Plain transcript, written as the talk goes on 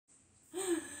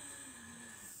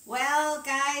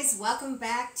guys, welcome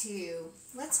back to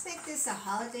Let's Make This a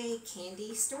Holiday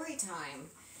Candy Story Time.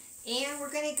 And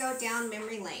we're going to go down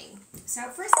memory lane. So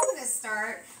first I'm going to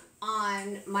start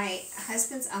on my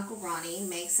husband's Uncle Ronnie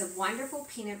makes a wonderful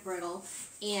peanut brittle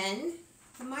in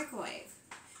the microwave.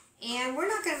 And we're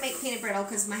not going to make peanut brittle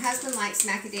because my husband likes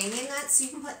macadamia nuts, so you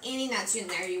can put any nuts in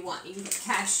there you want. You can put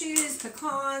cashews,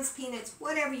 pecans, peanuts,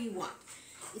 whatever you want.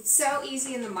 It's so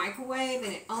easy in the microwave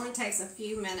and it only takes a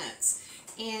few minutes.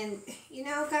 And, you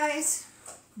know, guys,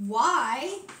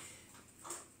 why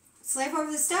slave over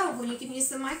the stove when you can use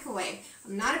the microwave?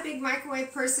 I'm not a big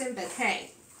microwave person, but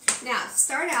hey. Now, to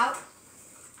start out,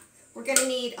 we're going to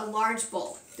need a large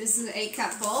bowl. This is an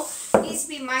 8-cup bowl. It needs to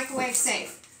be microwave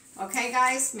safe. Okay,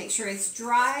 guys? Make sure it's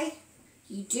dry.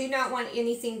 You do not want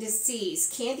anything to seize.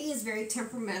 Candy is very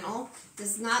temperamental.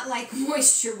 Does not like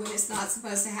moisture when it's not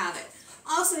supposed to have it.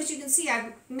 Also, as you can see,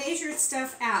 I've measured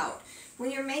stuff out. When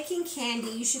you're making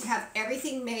candy, you should have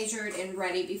everything measured and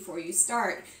ready before you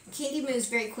start. Candy moves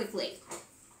very quickly,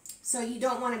 so you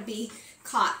don't want to be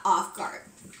caught off guard.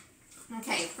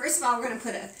 Okay, first of all, we're going to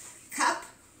put a cup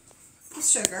of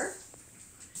sugar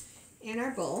in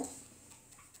our bowl.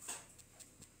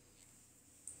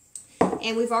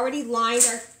 And we've already lined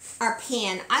our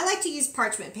pan. I like to use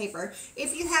parchment paper.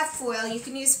 If you have foil, you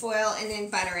can use foil and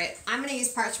then butter it. I'm going to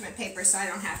use parchment paper so I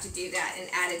don't have to do that and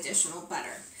add additional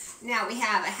butter. Now we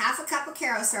have a half a cup of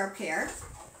carob syrup here.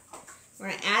 We're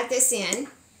going to add this in.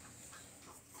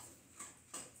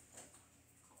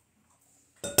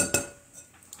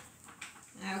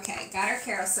 Okay, got our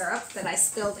carob syrup that I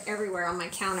spilled everywhere on my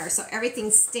counter, so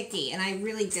everything's sticky, and I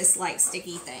really dislike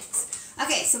sticky things.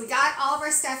 Okay, so we got all of our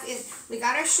stuff in. We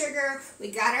got our sugar, we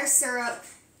got our syrup,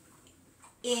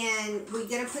 and we're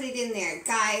going to put it in there.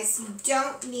 Guys, you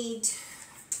don't need,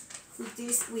 I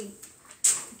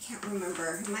can't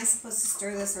remember. Am I supposed to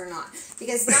stir this or not?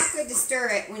 Because it's not good to stir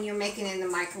it when you're making it in the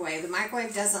microwave. The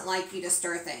microwave doesn't like you to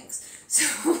stir things.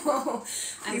 So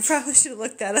you probably should have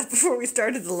looked that up before we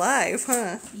started the live,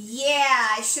 huh? Yeah,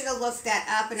 I should have looked that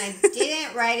up, and I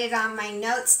didn't write it on my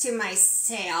notes to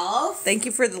myself. Thank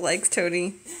you for the likes,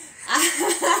 Tony.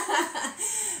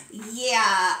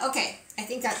 Yeah, okay. I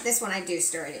think this one I do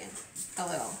stir it in a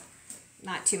little.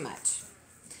 Not too much.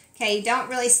 Okay, don't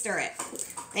really stir it.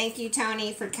 Thank you,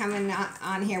 Tony, for coming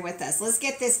on here with us. Let's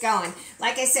get this going.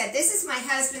 Like I said, this is my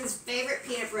husband's favorite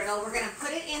peanut brittle. We're going to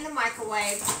put it in the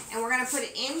microwave, and we're going to put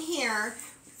it in here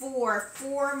for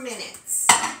 4 minutes.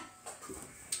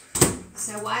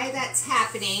 So while that's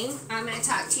happening, I'm going to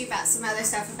talk to you about some other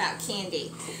stuff about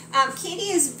candy.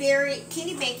 Candy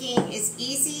making is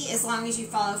easy as long as you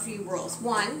follow a few rules.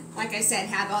 1, like I said,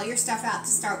 have all your stuff out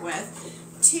to start with.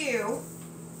 2,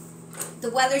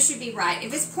 the weather should be right.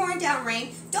 If it's pouring down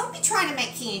rain, don't be trying to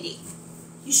make candy.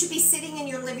 You should be sitting in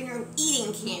your living room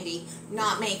eating candy,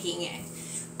 not making it.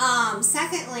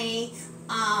 Secondly,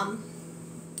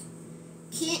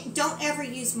 don't ever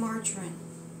use margarine.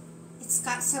 It's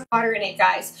got some water in it,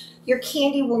 guys. Your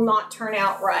candy will not turn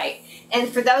out right. And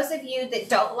for those of you that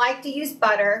don't like to use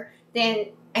butter, then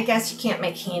I guess you can't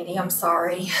make candy. I'm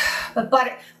sorry.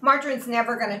 But margarine's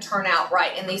never going to turn out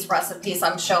right in these recipes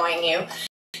I'm showing you.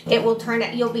 It will turn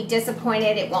out, you'll be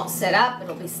disappointed. It won't sit up.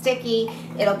 It'll be sticky.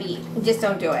 Just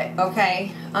don't do it,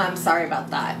 okay? I'm sorry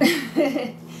about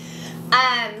that.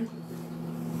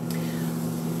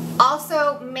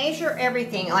 Also, measure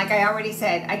everything. Like I already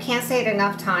said, I can't say it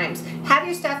enough times. Have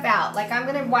your stuff out. Like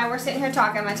while we're sitting here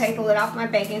talking, I'm going to take the lid off my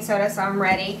baking soda so I'm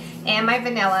ready. And my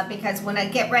vanilla, because when I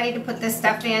get ready to put this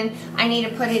stuff in, I need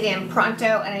to put it in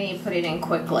pronto and I need to put it in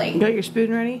quickly. You got your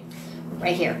spoon ready?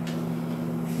 Right here.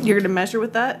 You're going to measure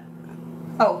with that?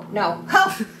 Oh, no.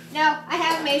 Oh, no, I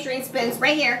have measuring spoons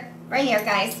right here. Right here,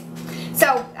 guys.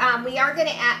 So, we are going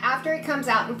to add, after it comes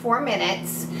out in 4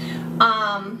 minutes,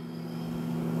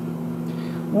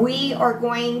 we are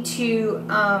going to,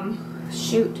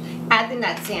 add the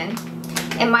nuts in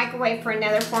and microwave for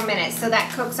another 4 minutes. So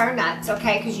that cooks our nuts,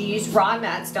 okay, because you use raw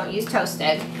nuts, don't use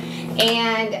toasted.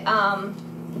 And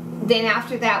then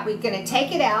after that, we're going to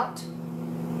take it out.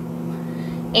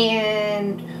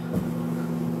 And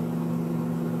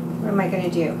what am I going to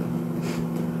do?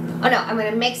 Oh no, I'm going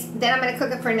to mix, then I'm going to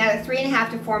cook it for another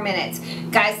 3.5 to 4 minutes.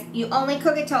 Guys, you only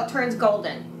cook it till it turns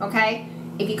golden, okay?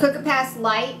 If you cook it past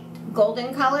light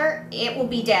golden color, it will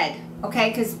be dead,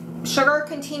 okay? Because sugar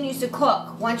continues to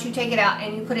cook once you take it out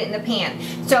and you put it in the pan.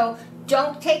 So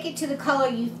don't take it to the color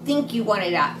you think you want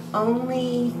it at.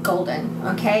 Only golden,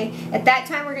 okay? At that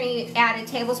time, we're going to add a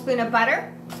tablespoon of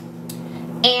butter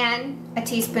and a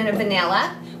teaspoon of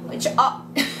vanilla, which,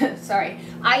 sorry,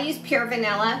 I use pure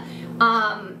vanilla.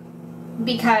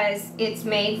 because it's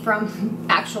made from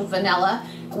actual vanilla,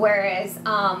 whereas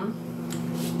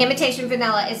imitation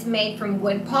vanilla is made from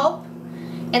wood pulp,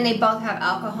 and they both have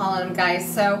alcohol in them,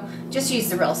 guys. So just use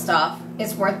the real stuff.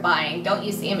 It's worth buying. Don't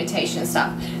use the imitation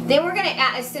stuff. Then we're gonna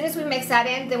add, as soon as we mix that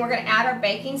in, then we're gonna add our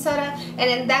baking soda, and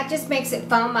then that just makes it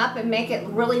foam up and make it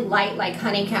really light like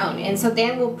honeycomb. And so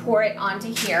then we'll pour it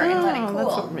onto here and let it cool.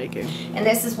 That's what we're making. And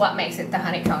this is what makes it the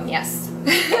honeycomb, yes.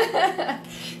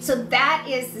 So that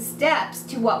is the steps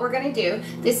to what we're gonna do.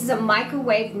 This is a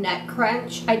microwave nut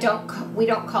crunch. We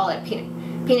don't call it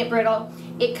peanut brittle.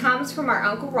 It comes from our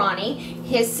Uncle Ronnie.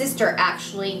 His sister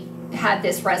actually had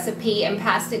this recipe and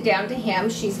passed it down to him.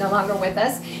 She's no longer with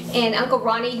us. And Uncle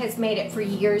Ronnie has made it for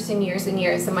years and years and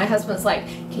years. And my husband's like,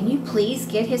 can you please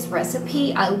get his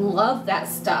recipe? I love that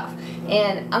stuff.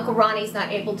 And Uncle Ronnie's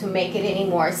not able to make it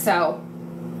anymore. So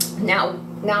now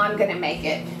I'm gonna make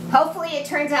it. Hopefully it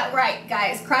turns out right,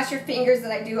 guys. Cross your fingers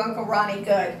that I do Uncle Ronnie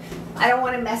good. I don't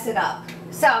want to mess it up.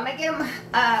 So I'm gonna get him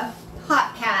a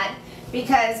hot pad,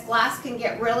 because glass can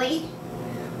get really,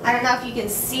 I don't know if you can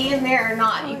see in there or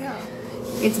not.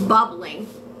 It's bubbling.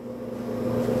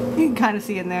 You can kind of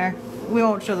see in there. We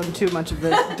won't show them too much of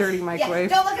the dirty microwave.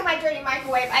 Yeah, don't look at my dirty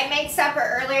microwave. I made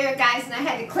supper earlier, guys, and I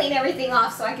had to clean everything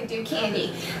off so I could do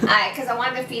candy. Because I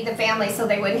wanted to feed the family so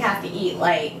they wouldn't have to eat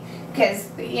late. Because,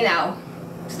 you know,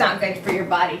 it's not good for your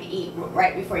body to eat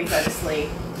right before you go to sleep.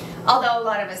 Although a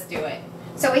lot of us do it.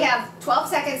 So we have 12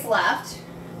 seconds left.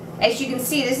 As you can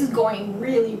see, this is going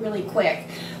really, really quick.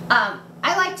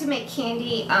 I like to make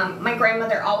candy. My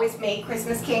grandmother always made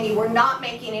Christmas candy. We're not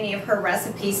making any of her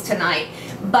recipes tonight,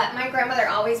 but my grandmother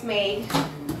always made,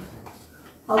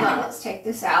 hold on, let's take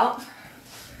this out.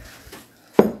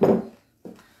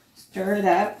 Stir it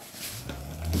up.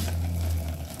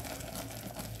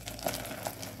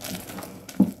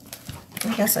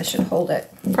 I guess I should hold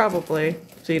it. Probably,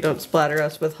 so you don't splatter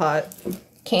us with hot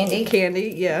candy.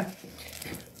 Candy, yeah.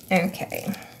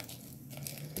 Okay.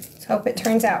 Let's hope it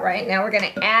turns out right. Now we're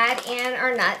going to add in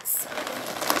our nuts.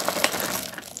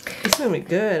 It's going to be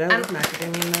good. I love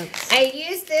macadamia nuts. I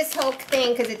used this whole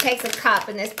thing because it takes a cup,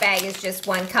 and this bag is just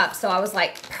 1 cup. So I was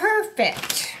like,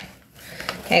 perfect.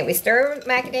 Okay, we stir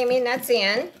macadamia nuts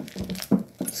in.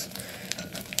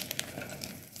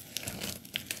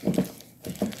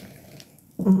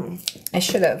 I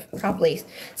should have probably.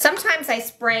 Sometimes I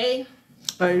spray.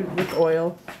 With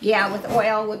oil. Yeah, with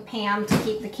oil with Pam to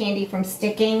keep the candy from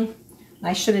sticking.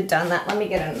 I should have done that. Let me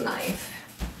get a knife.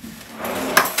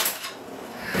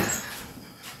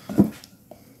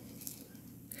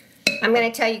 I'm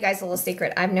going to tell you guys a little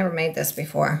secret. I've never made this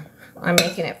before. I'm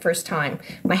making it first time.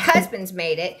 My husband's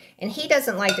made it, and he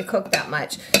doesn't like to cook that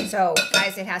much. So,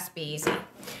 guys, it has to be easy.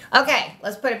 Okay,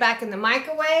 let's put it back in the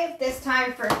microwave. This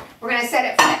time we're going to set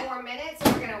it 5 more minutes,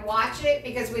 and we're going to watch it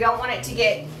because we don't want it to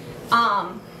get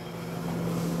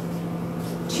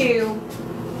too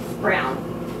brown.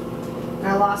 And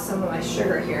I lost some of my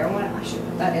sugar here. I should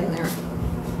put that in there.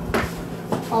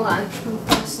 Hold on.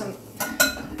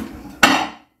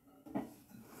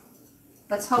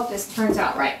 Let's hope this turns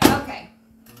out right. Okay.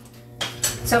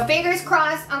 So fingers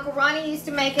crossed. Uncle Ronnie used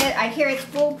to make it. I hear it's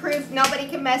foolproof. Nobody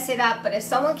can mess it up. But if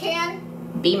someone can,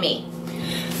 be me.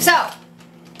 So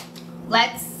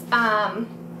let's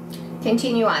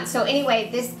continue on. So anyway,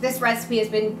 this recipe has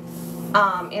been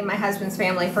in my husband's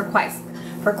family for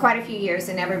quite a few years,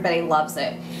 and everybody loves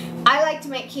it. I like to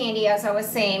make candy, as I was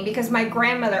saying, because my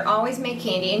grandmother always made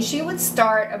candy, and she would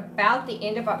start about the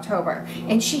end of October.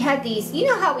 And she had these, you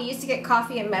know how we used to get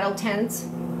coffee in metal cans?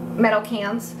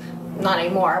 Not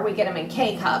anymore. We get them in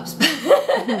K-cups.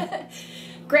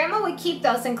 Grandma would keep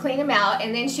those and clean them out,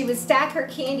 and then she would stack her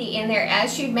candy in there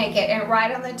as she'd make it, and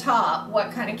write on the top what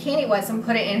kind of candy it was and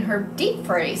put it in her deep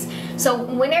freeze. So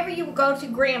whenever you go to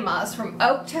Grandma's from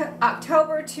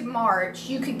October to March,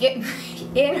 you could get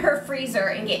in her freezer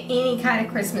and get any kind of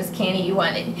Christmas candy you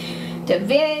wanted.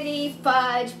 Divinity,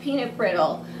 fudge, peanut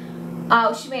brittle.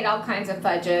 Oh, she made all kinds of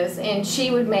fudges, and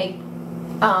she would make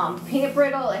peanut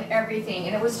brittle and everything,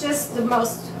 and it was just the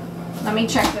most. Let me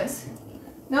check this.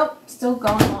 Nope, still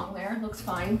going along there. Looks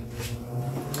fine.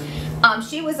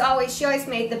 She always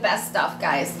made the best stuff,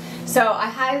 guys. So I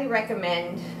highly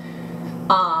recommend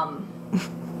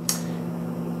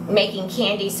making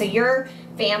candy so your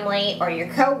family or your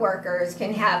co-workers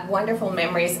can have wonderful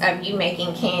memories of you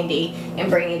making candy and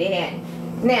bringing it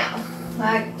in. Now,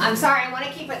 I'm sorry, I want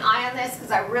to keep an eye on this because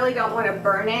I really don't want to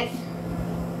burn it.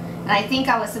 And I think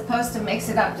I was supposed to mix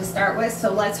it up to start with,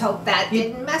 so let's hope that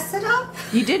didn't mess it up.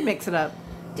 You did mix it up.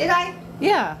 Did I?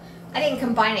 Yeah. I didn't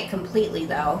combine it completely,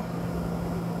 though.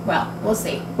 Well, we'll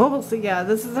see. Well, we'll see. Yeah,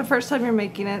 this is the first time you're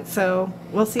making it, so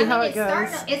we'll see how it goes.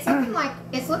 It's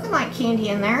looking like candy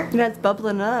in there. Yeah, it's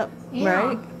bubbling up,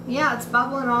 right? Yeah, it's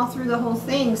bubbling all through the whole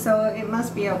thing, so it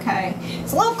must be okay.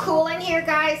 It's a little cool in here,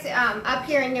 guys. Up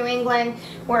here in New England,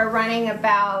 we're running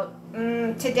about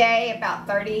today about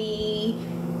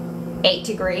 38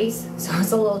 degrees, so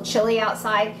it's a little chilly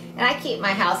outside. And I keep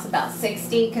my house about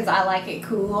 60 because I like it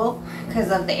cool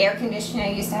because of the air conditioning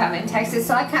I used to have in Texas.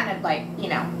 So I kind of like, you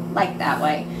know, like that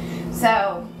way.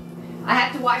 So I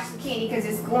have to watch the candy because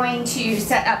it's going to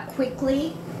set up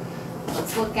quickly.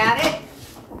 Let's look at it.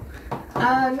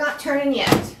 Not turning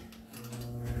yet.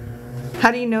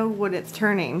 How do you know when it's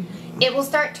turning? It will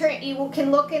start turning. You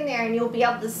can look in there and you'll be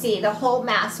able to see the whole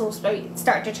mass will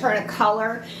start to turn a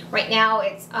color. Right now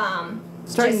it's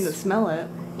starting to smell it.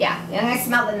 Yeah, and I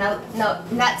smell the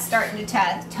nuts starting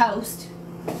to toast.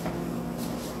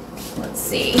 Let's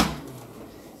see.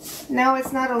 No,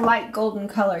 it's not a light golden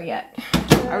color yet.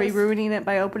 Are we ruining it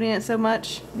by opening it so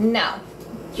much? No,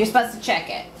 you're supposed to check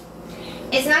it.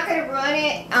 It's not going to ruin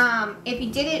it. If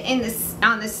you did it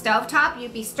on the stovetop,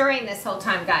 you'd be stirring this whole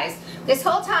time, guys. This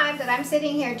whole time that I'm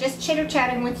sitting here just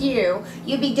chitter-chatting with you,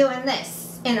 you'd be doing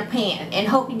this in a pan and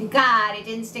hoping to God it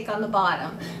didn't stick on the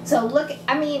bottom. So look,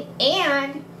 I mean,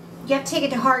 and you have to take it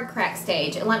to hard crack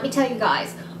stage. And let me tell you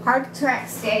guys, hard crack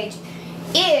stage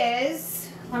is,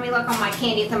 let me look on my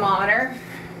candy thermometer.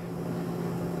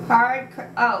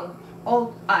 Oh,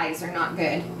 old eyes are not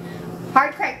good.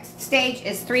 Hard crack stage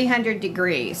is 300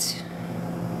 degrees.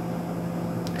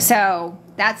 So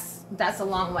that's a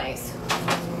long ways.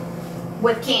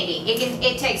 With candy,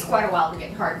 it takes quite a while to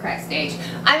get hard crack stage.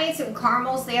 I made some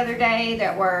caramels the other day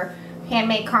that were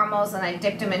handmade caramels, and I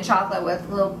dipped them in chocolate with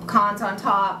little pecans on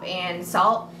top and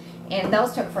salt, and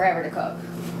those took forever to cook.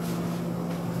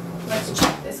 Let's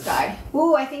check this guy.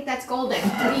 Ooh, I think that's golden.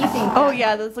 What do you think? Oh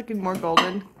yeah, that's looking more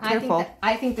golden. Careful.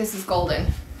 I think this is golden.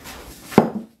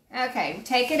 Okay,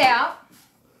 take it out.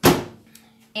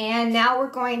 And now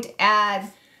we're going to add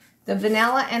the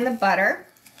vanilla and the butter.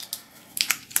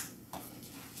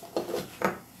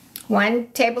 1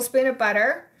 tablespoon of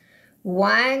butter,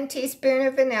 1 teaspoon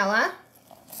of vanilla.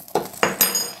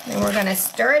 And we're going to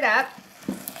stir it up.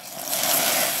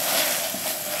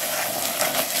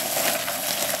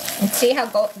 And see how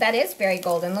that is very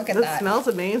golden. Look at that. That smells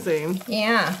amazing.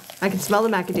 Yeah. I can smell the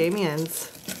macadamians.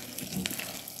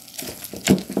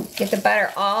 Get the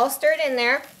butter all stirred in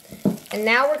there. And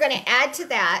now we're going to add to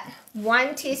that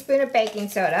 1 teaspoon of baking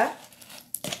soda.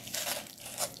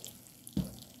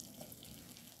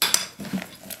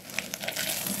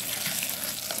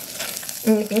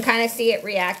 And you can kind of see it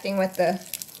reacting with the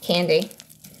candy.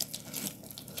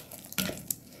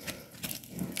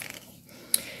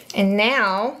 And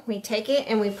now we take it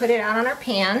and we put it out on our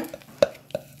pan.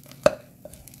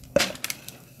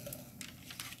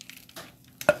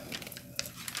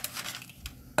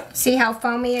 See how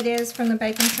foamy it is from the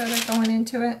baking soda going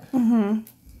into it? Mm-hmm.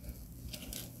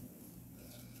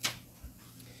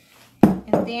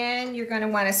 And then you're going to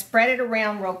want to spread it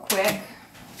around real quick.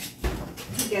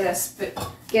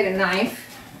 Get a knife.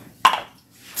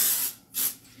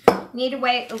 Need to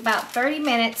wait about 30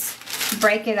 minutes to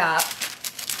break it up.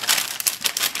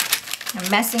 I'm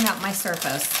messing up my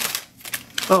surface.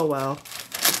 Oh well.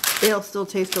 It'll still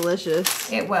taste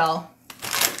delicious. It will.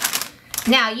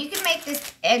 Now, you can make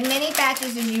this as many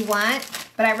batches as you want,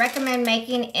 but I recommend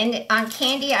making, on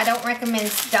candy, I don't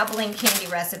recommend doubling candy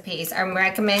recipes. I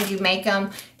recommend you make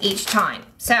them each time.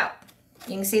 So,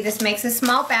 you can see this makes a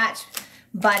small batch,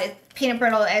 but peanut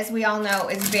brittle, as we all know,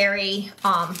 is very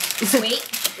sweet.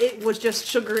 It was just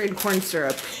sugar and corn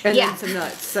syrup and then some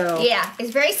nuts. So yeah,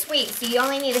 it's very sweet, so you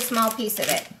only need a small piece of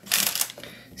it.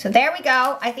 So there we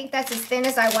go. I think that's as thin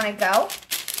as I want to go.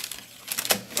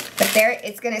 But there,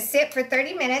 it's going to sit for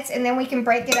 30 minutes, and then we can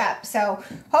break it up. So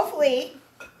hopefully,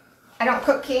 I don't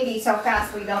cook candy so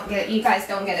fast we don't get you guys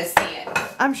don't get to see it.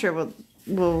 I'm sure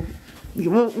we'll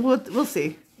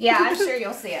see. Yeah, I'm sure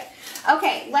you'll see it.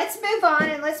 Okay, let's move on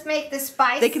and let's make the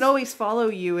spice. They can always follow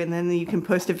you, and then you can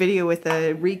post a video with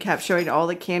a recap showing all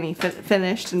the candy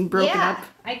finished and broken up.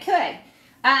 Yeah, I could.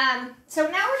 So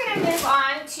now we're going to move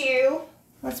on to,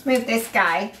 let's move this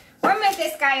guy. We're going to move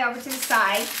this guy over to the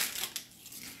side.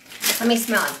 Let me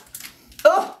smell him.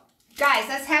 Oh, guys,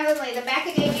 that's heavenly. The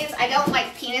macadamias, I don't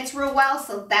like peanuts real well,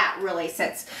 so that really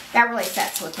sets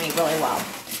with me really well.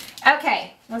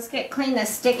 Okay, let's clean the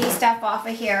sticky stuff off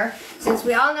of here, since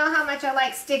we all know how much I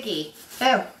like sticky.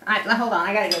 Oh, hold on,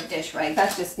 I gotta go dish rag.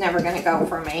 That's just never gonna go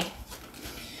for me.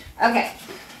 Okay.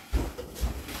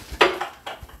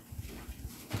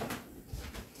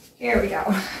 Here we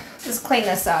go. Just clean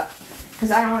this up.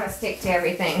 because I don't want to stick to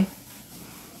everything.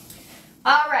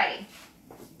 Alrighty.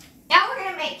 Now we're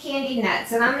going to make candy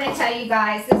nuts, and I'm going to tell you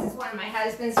guys, this is one of my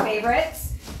husband's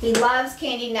favorites. He loves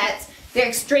candy nuts. They're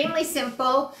extremely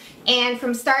simple, and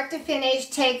from start to finish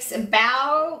takes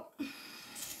about...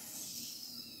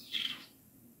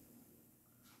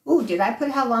 Ooh, did I put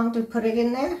how long to put it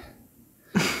in there?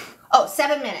 Oh,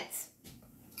 7 minutes,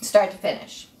 start to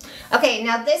finish. Okay,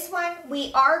 now this one,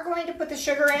 we are going to put the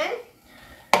sugar in.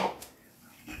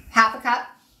 Half a cup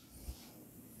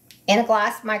in a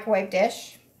glass microwave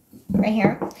dish, right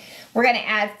here. We're going to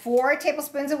add 4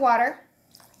 tablespoons of water.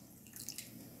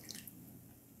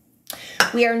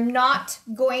 We are not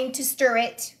going to stir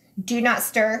it. Do not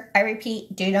stir. I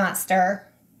repeat, do not stir.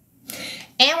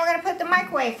 And we're going to put the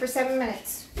microwave for 7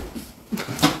 minutes.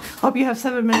 Hope you have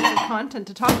 7 minutes of content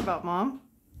to talk about, Mom.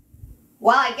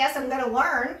 Well, I guess I'm going to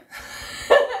learn.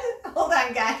 Hold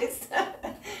on, guys.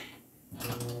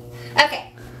 Okay.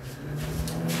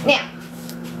 Now,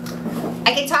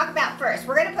 I can talk about first.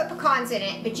 We're going to put pecans in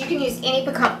it, but you can use any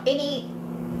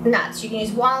nuts. You can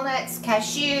use walnuts,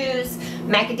 cashews,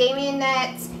 macadamia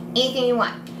nuts, anything you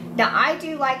want. Now, I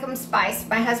do like them spiced.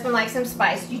 My husband likes them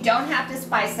spiced. You don't have to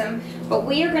spice them, but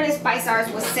we are going to spice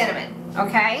ours with cinnamon,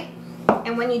 okay?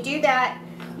 And when you do that,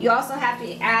 you also have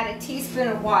to add a teaspoon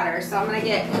of water. So I'm going to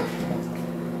get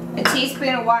a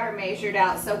teaspoon of water measured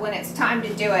out, so when it's time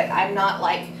to do it, I'm not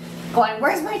like going,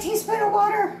 where's my teaspoon of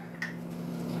water?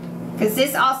 Because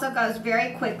this also goes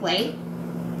very quickly.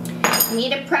 You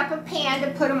need to prep a pan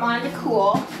to put them on to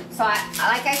cool. So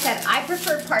like I said, I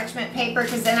prefer parchment paper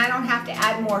because then I don't have to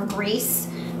add more grease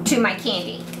to my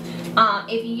candy.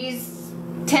 If you use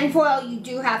tin foil, you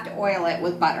do have to oil it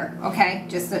with butter, okay?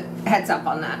 Just a heads up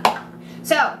on that.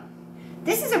 So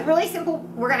this is a really simple,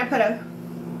 we're going to put a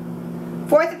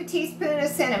 1/4 of a teaspoon of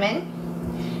cinnamon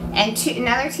and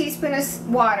another teaspoon of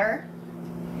water,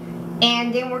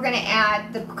 and then we're going to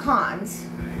add the pecans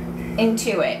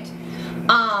into it.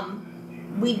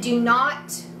 We do not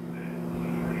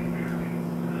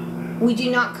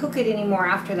cook it anymore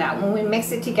after that. When we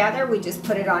mix it together, we just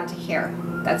put it onto here.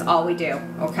 That's all we do,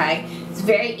 okay? It's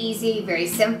very easy, very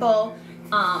simple.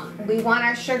 We want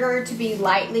our sugar to be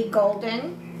lightly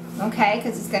golden, okay,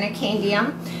 because it's going to candy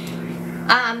them.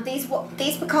 These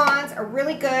pecans are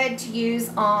really good to use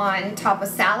on top of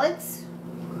salads.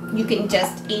 You can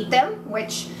just eat them,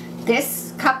 which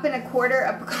this 1.25 cups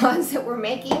of pecans that we're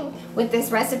making with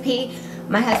this recipe,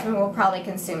 my husband will probably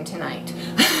consume tonight.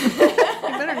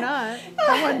 You better not.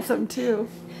 I want some too.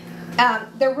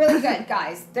 They're really good,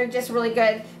 guys. They're just really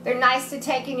good. They're nice to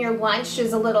take in your lunch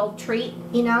as a little treat,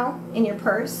 you know, in your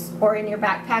purse or in your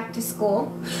backpack to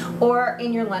school or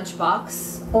in your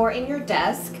lunchbox or in your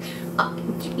desk.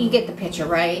 You get the picture,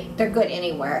 right? They're good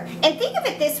anywhere. And think of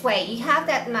it this way. You have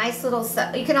that nice little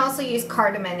stuff. You can also use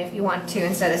cardamom if you want to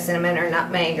instead of cinnamon or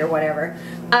nutmeg or whatever.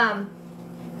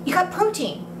 You got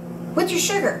protein with your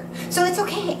sugar. So it's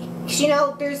okay. Because, you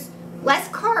know, there's less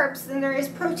carbs than there is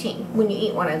protein when you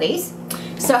eat one of these.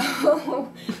 So,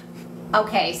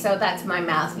 okay, so that's my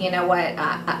mouth. You know what?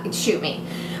 Shoot me.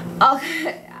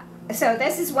 So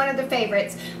this is one of the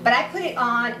favorites, but I put it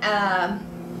on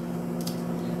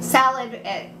salad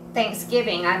at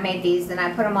Thanksgiving. I made these and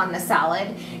I put them on the salad,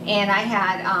 and I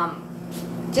had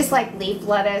just like leaf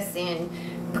lettuce and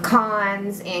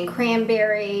pecans and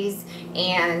cranberries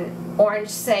and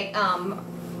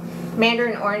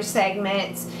mandarin orange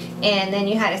segments, and then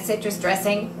you had a citrus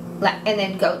dressing and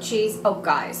then goat cheese. Oh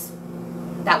guys,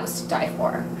 that was to die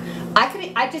for.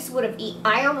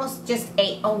 I almost just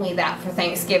ate only that for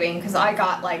Thanksgiving because I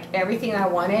got like everything I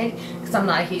wanted because I'm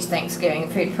not a huge Thanksgiving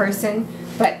food person.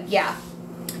 But yeah,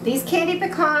 these candy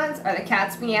pecans are the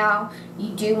cat's meow. You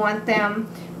do want them.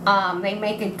 They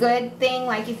make a good thing,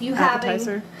 like if you have if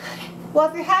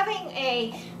you're having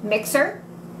a mixer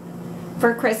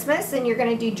for Christmas and you're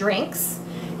going to do drinks,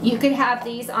 you could have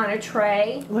these on a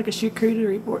tray. Like a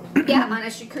charcuterie board. Yeah, on a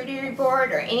charcuterie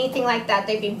board or anything like that.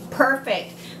 They'd be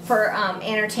perfect for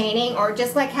entertaining, or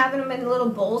just like having them in little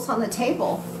bowls on the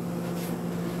table.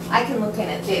 I can look in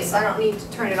at this. I don't need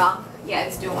to turn it off. Yeah,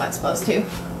 it's doing what it's supposed to.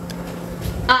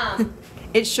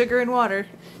 It's sugar and water.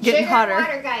 Getting hotter. Sugar and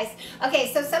water, guys.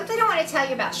 Okay, so something I want to tell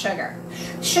you about sugar.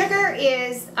 Sugar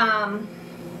is,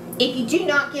 if you do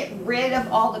not get rid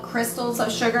of all the crystals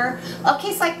of sugar, okay,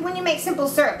 it's like when you make simple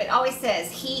syrup, it always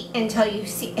says heat until you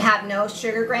have no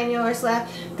sugar granulars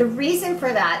left. The reason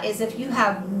for that is if you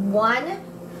have one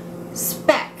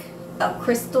speck of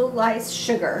crystallized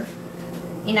sugar,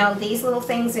 you know, these little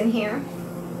things in here,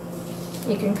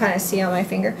 you can kind of see on my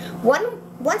finger,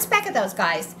 one speck of those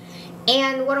guys,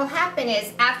 and what will happen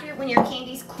is when your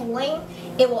candy's cooling,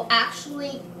 it will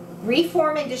actually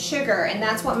reform into sugar, and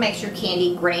that's what makes your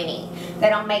candy grainy.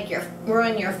 That'll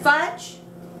ruin your fudge.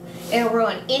 It'll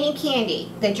ruin any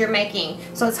candy that you're making.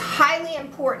 So it's highly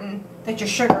important that your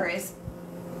sugar is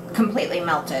completely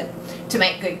melted to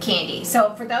make good candy.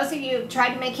 So for those of you who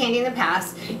tried to make candy in the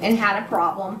past and had a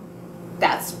problem,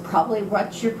 that's probably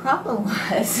what your problem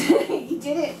was. You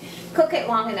didn't cook it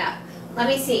long enough. Let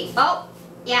me see. Oh,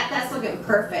 yeah, that's looking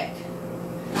perfect.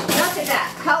 Look at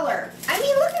that color. I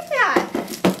mean, look at that.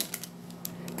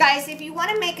 Guys, if you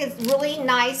want to make a really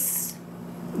nice,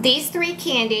 these 3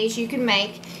 candies you can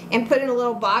make and put in a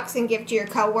little box and give to your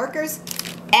coworkers.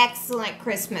 Excellent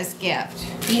Christmas gift.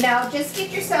 You know, just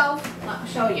get yourself, I'll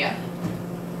show you.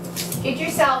 Get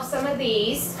yourself some of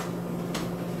these,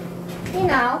 you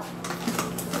know,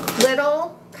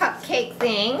 little cupcake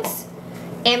things,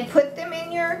 and put them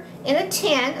in a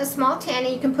tin, a small tin,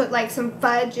 and you can put like some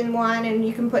fudge in one, and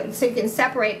you can put, so you can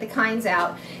separate the kinds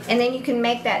out, and then you can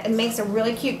make that. It makes a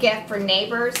really cute gift for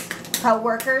neighbors,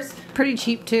 co-workers. Pretty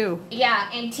cheap too. Yeah,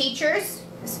 and teachers.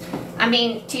 I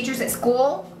mean, teachers at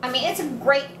school. I mean, it's a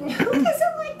great, who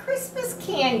doesn't like Christmas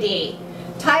candy?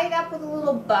 Tie it up with a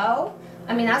little bow.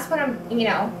 I mean, that's what you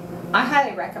know, I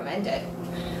highly recommend it.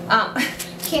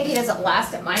 Candy doesn't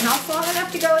last at my house long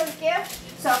enough to go as a gift.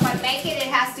 So if I make it, it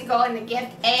has to go in the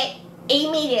gift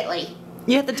immediately.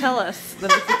 You have to tell us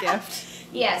that it's a gift.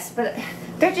 Yes, but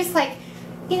they're just like,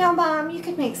 you know, Mom, you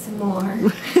could make some more.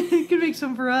 You could make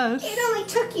some for us. It only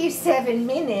took you 7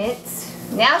 minutes.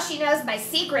 Now she knows my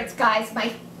secrets, guys.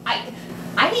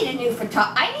 I need a new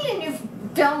I need a new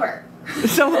filmer.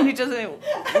 Someone who doesn't live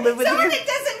with Someone you. that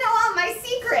doesn't know all my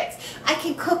secrets. I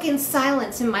can cook in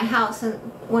silence in my house and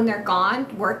when they're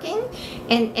gone working,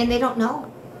 and they don't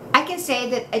know. I can say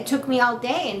that it took me all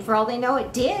day, and for all they know,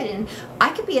 it did. And I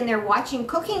could be in there watching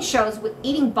cooking shows with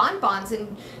eating bonbons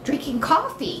and drinking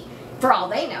coffee, for all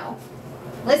they know.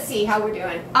 Let's see how we're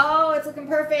doing. Oh, it's looking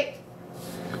perfect.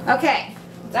 Okay,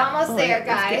 it's almost there,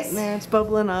 guys. It's getting there. It's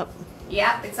bubbling up.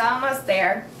 Yep, it's almost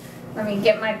there. Let me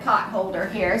get my pot holder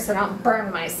here so I don't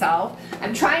burn myself.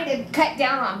 I'm trying to cut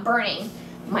down on burning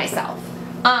myself.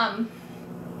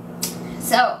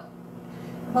 So,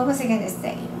 what was I going to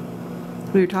say?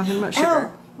 We were talking about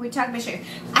sugar. Oh, we talked about sugar.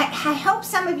 I hope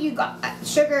some of you got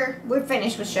sugar. We're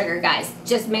finished with sugar, guys.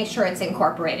 Just make sure it's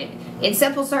incorporated in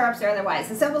simple syrups or otherwise.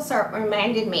 The simple syrup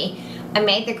reminded me, I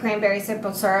made the cranberry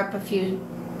simple syrup a few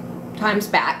times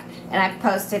back, and I've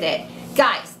posted it.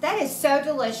 Guys, that is so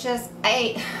delicious.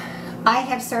 I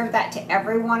have served that to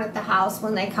everyone at the house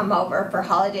when they come over for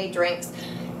holiday drinks.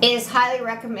 It is highly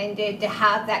recommended to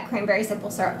have that cranberry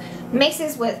simple syrup.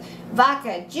 Mixes with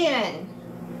vodka, gin.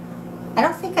 I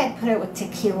don't think I'd put it with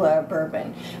tequila or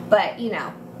bourbon, but you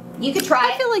know, you could try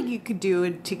it. I feel like you could do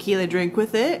a tequila drink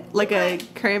with it, like a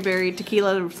cranberry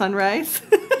tequila sunrise.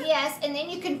 Yes, and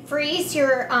then you could freeze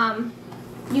your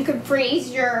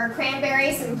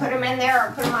cranberries and put them in there,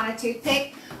 or put them on a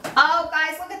toothpick. Oh,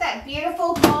 guys, look at that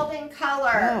beautiful golden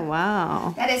color. Oh,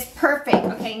 wow. That is perfect.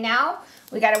 Okay, now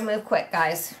we got to move quick,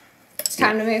 guys. It's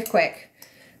time to move quick.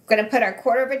 I'm going to put our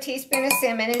 1/4 teaspoon of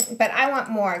cinnamon in, but I want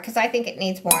more because I think it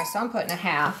needs more, so I'm putting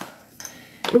 1/2.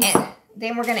 And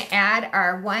then we're going to add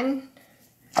our 1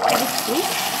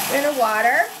 teaspoon of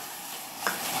water.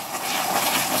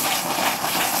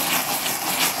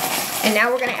 And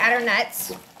now we're going to add our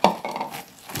nuts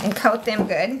and coat them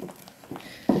good.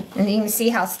 And you can see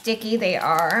how sticky they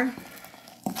are.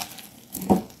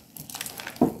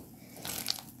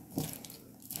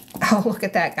 Oh, look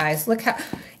at that, guys. Look how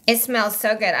it smells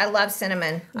so good. I love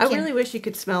cinnamon. I really wish you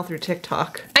could smell through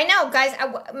TikTok. I know, guys.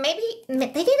 Maybe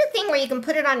they did a thing where you can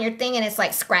put it on your thing and it's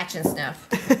like scratch and snuff.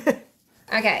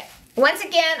 Okay. Once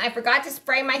again, I forgot to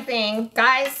spray my thing.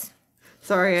 Guys.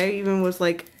 Sorry, I even was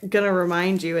like gonna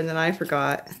remind you and then I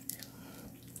forgot.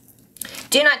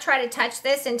 Do not try to touch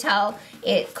this until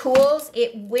it cools.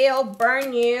 It will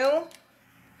burn you.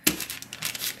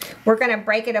 We're going to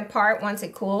break it apart once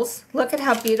it cools. Look at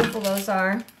how beautiful those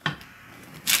are.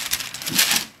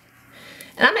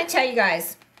 And I'm going to tell you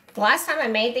guys, the last time I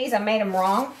made these, I made them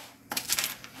wrong.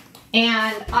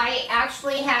 And I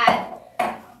actually had,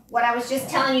 what I was just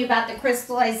telling you about the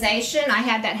crystallization, I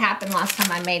had that happen last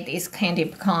time I made these candy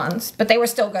pecans. But they were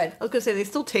still good. I was going to say, they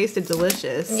still tasted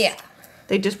delicious. Yeah.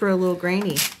 They just were a little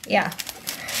grainy. Yeah.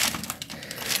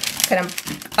 Gonna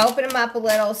open them up a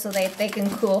little so they can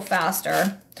cool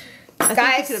faster. I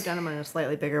think you could have done them in a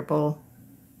slightly bigger bowl.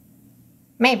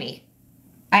 Maybe.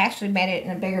 I actually made it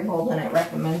in a bigger bowl than I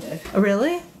recommended. Oh,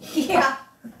 really? Yeah.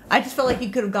 I just felt like you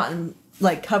could have gotten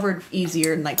like covered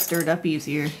easier and like stirred up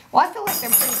easier. Well, I feel like they're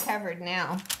pretty covered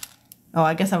now. Oh,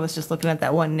 I guess I was just looking at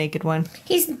that one naked one.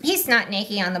 He's not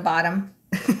naked on the bottom.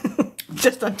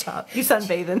 Just on top. He's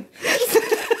sunbathing. He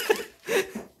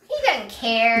doesn't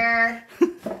care.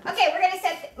 Okay, we're gonna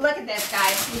look at this,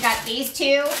 guys. We got these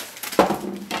two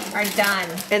are done.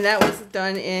 And that was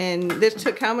done in, this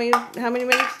took how many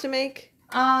minutes to make?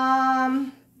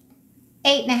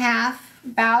 8.5,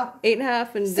 about.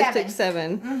 8.5, and 7. this took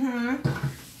 7.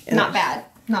 Mm-hmm. Not bad.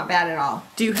 Not bad at all.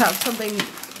 Do you have something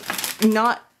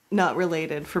not nut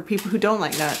related for people who don't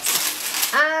like nuts?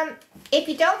 If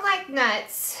you don't like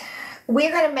nuts,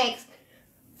 we're gonna make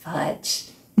fudge.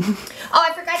 Oh,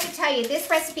 I forgot to tell you, this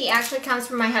recipe actually comes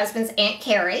from my husband's Aunt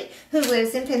Carrie, who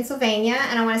lives in Pennsylvania,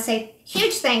 and I want to say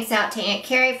huge thanks out to Aunt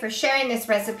Carrie for sharing this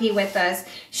recipe with us.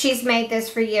 She's made this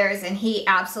for years, and he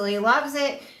absolutely loves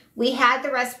it. We had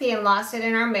the recipe and lost it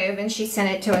in our move, and she sent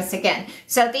it to us again.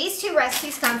 So these two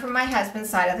recipes come from my husband's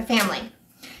side of the family.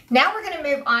 Now we're going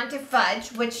to move on to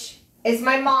fudge, which is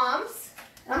my mom's.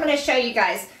 I'm going to show you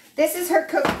guys. This is her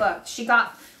cookbook she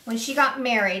got when she got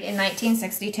married in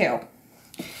 1962.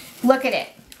 Look at it.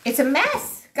 It's a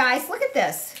mess, guys. Look at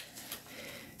this.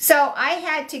 So I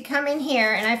had to come in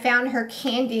here and I found her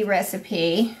candy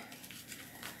recipe.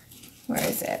 Where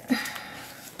is it?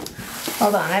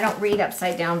 Hold on, I don't read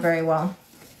upside down very well.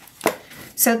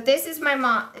 So this is my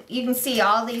mom. You can see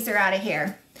all these are out of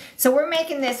here. So we're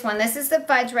making this one. This is the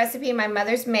fudge recipe my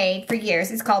mother's made for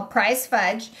years. It's called Price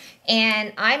Fudge.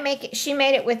 And I make it, she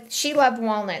made it with, she loved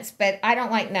walnuts, but I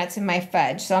don't like nuts in my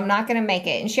fudge, so I'm not going to make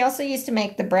it. And she also used to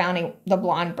make the brownie, the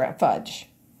blonde fudge.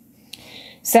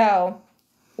 So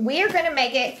we are going to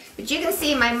make it, but you can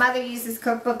see my mother uses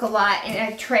cookbook a lot, and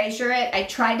I treasure it. I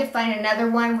tried to find another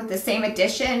one with the same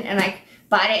edition, and I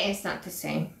bought it, and it's not the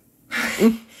same.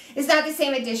 It's not the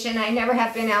same edition. I never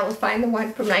have been able to find the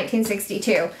one from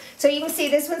 1962. So you can see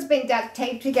this one's been duct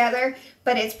taped together,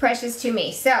 but it's precious to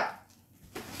me. So,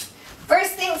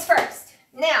 first things first.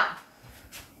 Now,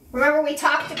 remember we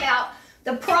talked about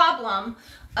the problem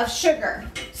of sugar.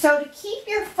 So to keep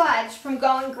your fudge from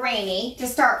going grainy, to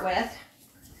start with,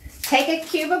 take a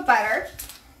cube of butter.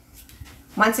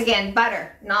 Once again,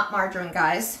 butter, not margarine,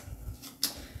 guys.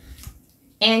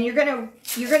 And you're gonna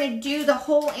do the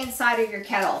whole inside of your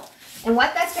kettle. And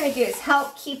what that's gonna do is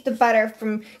help keep the butter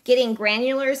from getting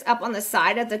granulars up on the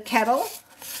side of the kettle.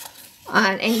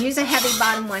 And use a heavy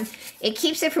bottom one. It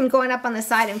keeps it from going up on the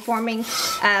side and forming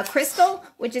crystal,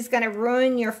 which is gonna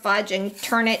ruin your fudge and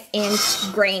turn it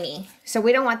into grainy. So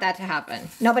we don't want that to happen.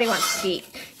 Nobody wants to eat.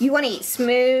 You wanna eat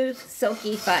smooth,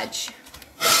 silky fudge.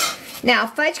 Now,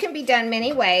 fudge can be done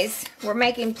many ways. We're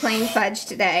making plain fudge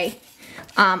today.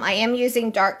 I am using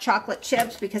dark chocolate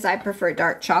chips because I prefer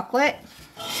dark chocolate.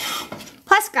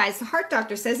 Plus, guys, the heart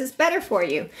doctor says it's better for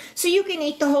you. So you can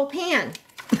eat the whole pan.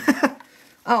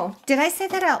 Oh, did I say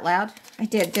that out loud? I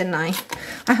did, didn't I?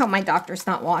 I hope my doctor's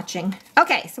not watching.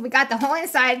 Okay, so we got the whole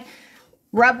inside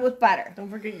rubbed with butter. Don't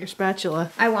forget your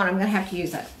spatula. I won't. I'm going to have to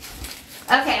use it.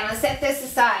 Okay, I'm going to set this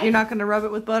aside. You're not going to rub it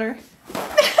with butter?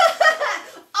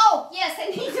 Oh, yes, I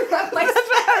need to rub my spatula. That's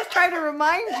what I was trying to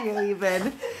remind you,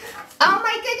 even. Oh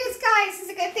my goodness, guys, it's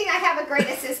a good thing I have a great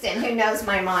assistant who knows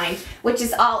my mind, which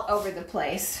is all over the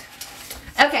place.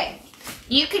 Okay,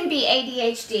 you can be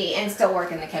ADHD and still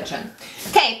work in the kitchen.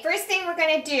 Okay, first thing we're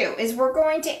going to do is we're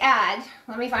going to add,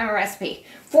 let me find my recipe,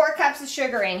 4 cups of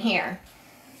sugar in here.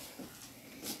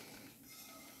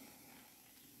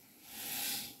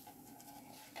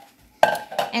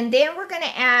 And then we're going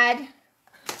to add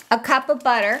a cup of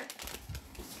butter.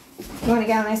 You want to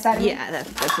get on this side of Yeah,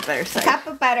 that's a better side. A cup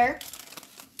of butter.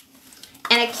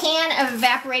 And a can of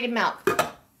evaporated milk.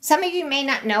 Some of you may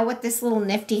not know what this little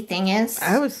nifty thing is.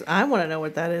 I want to know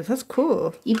what that is. That's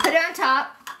cool. You put it on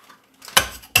top.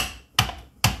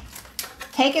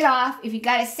 Take it off. If you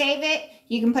got to save it,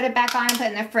 you can put it back on and put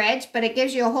it in the fridge. But it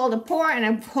gives you a hole to pour and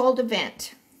a hole to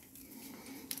vent.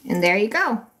 And there you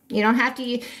go. You don't have to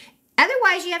use...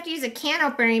 Otherwise, you have to use a can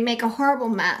opener and you make a horrible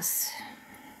mess.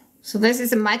 So this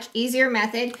is a much easier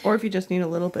method. Or if you just need a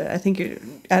little bit. I think you're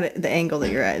at the angle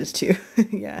that you're at is too.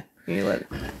 Yeah. You let it.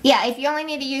 Yeah, if you only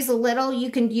need to use a little, you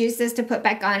can use this to put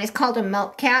back on. It's called a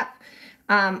milk cap.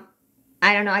 I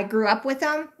don't know. I grew up with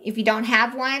them. If you don't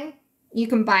have one, you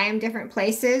can buy them different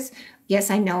places.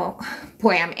 Yes, I know.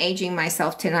 Boy, I'm aging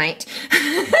myself tonight.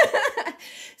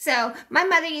 So my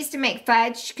mother used to make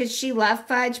fudge because she loved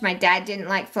fudge. My dad didn't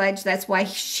like fudge. That's why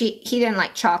he didn't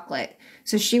like chocolate.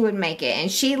 So she would make it.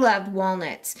 And she loved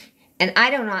walnuts. And I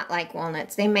do not like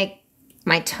walnuts. They make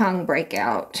my tongue break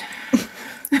out.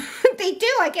 They do.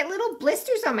 I get little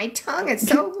blisters on my tongue. It's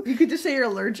so... You could just say you're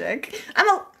allergic.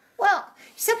 Well,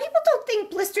 Some people don't think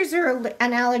blisters are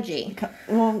an allergy.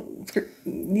 Well,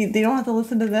 they don't have to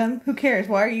listen to them. Who cares?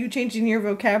 Why are you changing your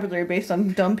vocabulary based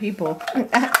on dumb people?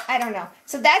 I don't know.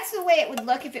 So that's the way it would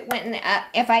look if it went in.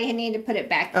 If I needed to put it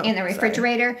back in the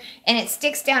refrigerator, and it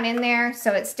sticks down in there,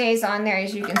 so it stays on there,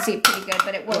 as you can see, pretty good.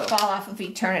 But it will fall off if you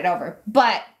turn it over.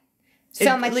 But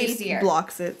so much easier.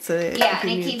 Blocks it, so and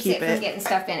it keeps it from getting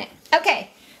stuff in it. Okay,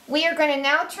 we are going to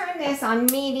now turn this on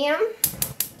medium.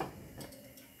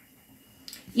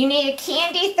 You need a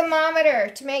candy thermometer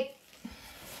to make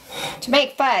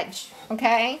fudge,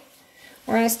 okay?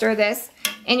 We're going to stir this,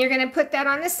 and you're going to put that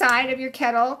on the side of your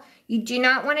kettle. You do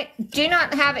not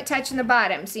have it touching the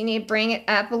bottom, so you need to bring it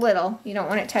up a little. You don't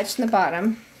want it touching the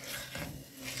bottom.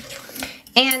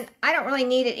 And I don't really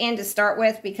need it in to start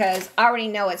with because I already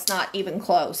know it's not even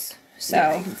close. So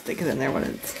yeah, you can stick it in there when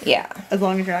it's as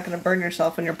long as you're not going to burn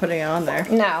yourself when you're putting it on there.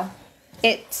 No,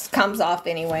 it comes off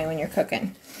anyway when you're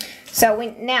cooking.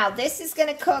 So now this is going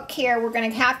to cook here. We're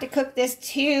going to have to cook this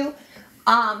to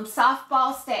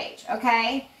softball stage,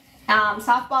 okay?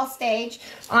 Softball stage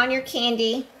on your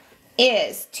candy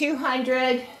is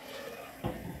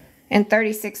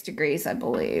 236 degrees, I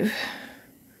believe.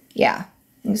 Yeah,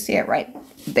 you can see it right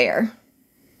there.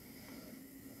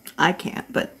 I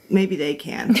can't, but maybe they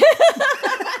can.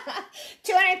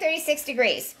 236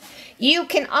 degrees. You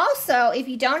can also, if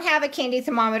you don't have a candy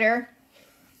thermometer,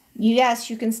 yes,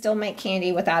 you can still make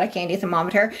candy without a candy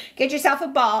thermometer. Get yourself a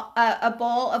bowl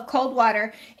of cold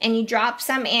water, and you drop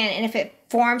some in, and if it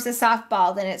forms a soft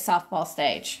ball, then it's softball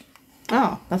stage.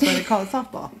 Oh, that's why they call it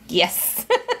softball. Yes.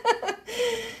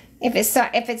 if it's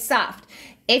soft.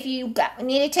 If you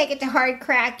need to take it to hard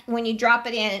crack, when you drop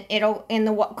it in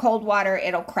the cold water,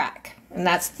 it'll crack, and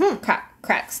that's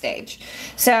crack stage.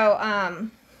 So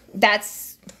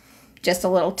that's just a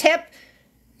little tip.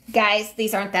 Guys,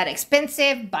 these aren't that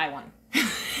expensive. Buy one.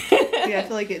 Yeah, I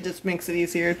feel like it just makes it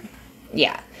easier.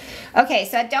 Yeah. Okay,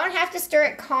 so I don't have to stir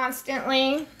it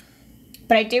constantly,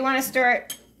 but I do want to stir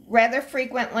it rather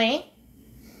frequently.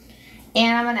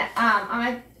 And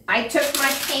I took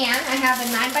my pan. I have a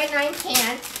 9x9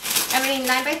 pan.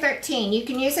 9x13. You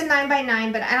can use a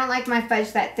 9x9, but I don't like my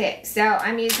fudge that thick, so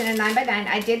I'm using a 9x9.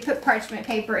 I did put parchment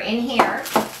paper in here.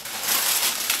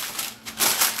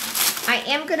 I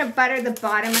am going to butter the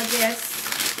bottom of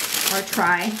this, or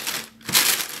try.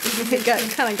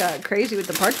 It kind of got crazy with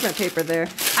the parchment paper there.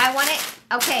 I want it,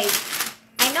 okay,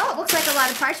 I know it looks like a lot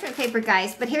of parchment paper,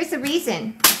 guys, but here's the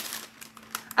reason.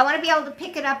 I want to be able to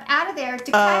pick it up out of there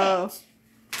to cut it.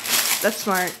 That's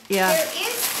smart, yeah.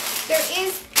 There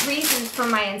is reasons for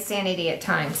my insanity at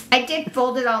times. I did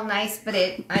fold it all nice, but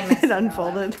I messed it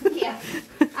unfolded. Yeah.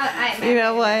 You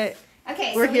know what?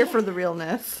 Okay, we're here for the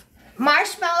realness.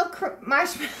 Marshmallow.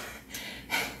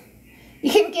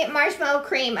 You can get marshmallow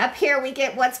cream. Up here we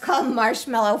get what's called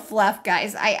marshmallow fluff,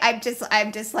 guys. I'm just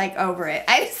like over it.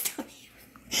 I just don't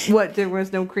even... What, there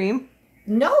was no cream?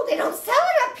 No, they don't sell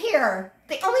it up here.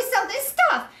 They only sell this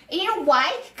stuff. And you know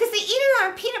why? Because they eat it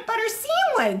on a peanut butter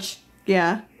sandwich.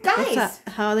 Yeah. Guys. That's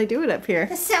how they do it up here.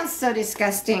 This sounds so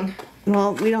disgusting.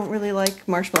 Well, we don't really like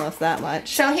marshmallows that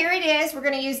much. So here it is. We're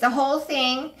going to use the whole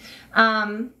thing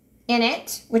in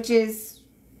it, which is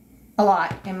a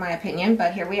lot in my opinion,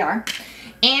 but here we are.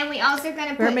 And we also going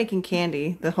to put... We're making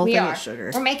candy. The whole thing is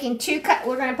sugar. We're making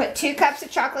we're going to put 2 cups of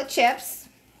chocolate chips.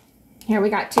 Here we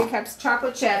got 2 cups of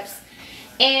chocolate chips.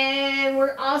 And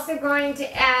we're also going to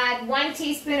add 1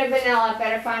 teaspoon of vanilla.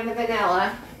 Better find the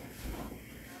vanilla.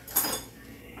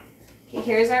 Okay,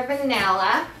 here's our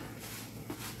vanilla.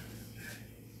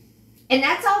 And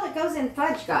that's all that goes in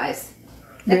fudge, guys.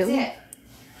 That's it.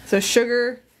 So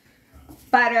sugar,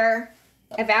 butter,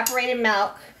 evaporated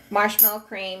milk, marshmallow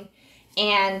cream,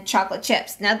 and chocolate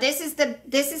chips. Now this is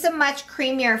a much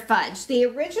creamier fudge. The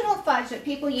original fudge that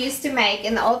people used to make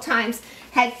in the old times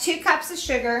had 2 cups of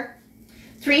sugar,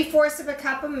 3/4 of a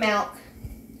cup of milk,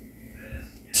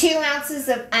 2 ounces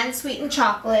of unsweetened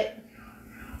chocolate,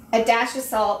 a dash of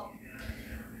salt,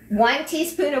 1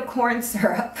 teaspoon of corn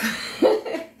syrup,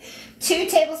 2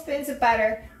 tablespoons of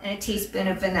butter, and a teaspoon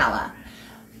of vanilla.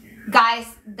 Guys,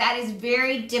 that is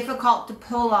very difficult to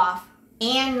pull off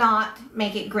and not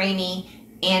make it grainy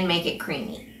and make it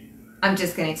creamy. I'm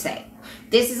just going to say.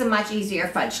 This is a much easier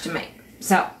fudge to make.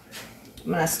 So, I'm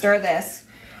going to stir this.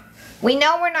 We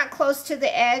know we're not close to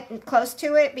the edge, close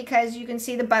to it, because you can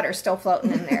see the butter still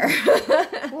floating in there.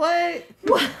 What?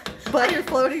 Butter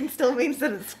floating still means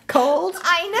that it's cold?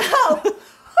 I know. Who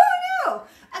knew?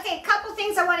 Okay, a couple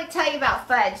things I want to tell you about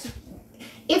fudge.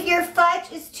 If your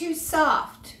fudge is too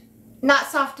soft, not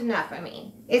soft enough, I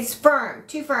mean, it's firm,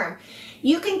 too firm,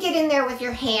 you can get in there with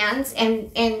your hands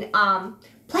and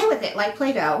Play with it like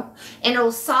Play-Doh, and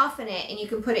it'll soften it, and you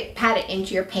can pat it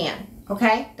into your pan.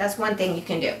 Okay, that's one thing you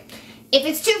can do. If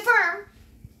it's too firm,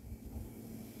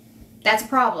 that's a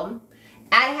problem.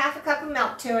 Add a half a cup of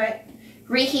milk to it,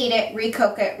 reheat it,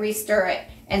 recook it, restir it,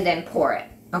 and then pour it.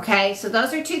 Okay, so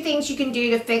those are 2 things you can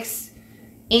do to fix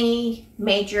any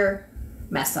major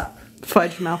mess up.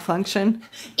 Fudge malfunction.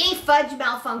 Any fudge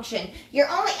malfunction. Your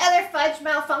only other fudge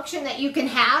malfunction that you can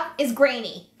have is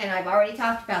grainy. And I've already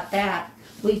talked about that.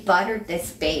 We buttered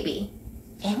this baby.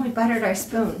 And we buttered our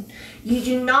spoon. You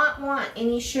do not want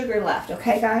any sugar left,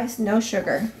 okay guys? No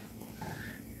sugar.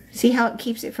 See how it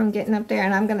keeps it from getting up there?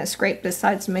 And I'm going to scrape the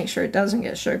sides to make sure it doesn't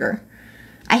get sugar.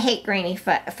 I hate grainy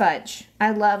fudge. I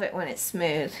love it when it's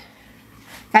smooth.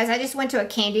 Guys, I just went to a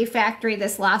candy factory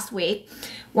this last week.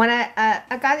 When a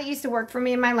guy that used to work for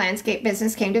me in my landscape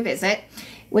business came to visit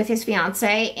with his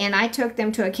fiance, and I took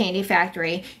them to a candy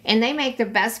factory, and they make the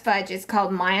best fudge. It's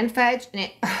called Mayan fudge, and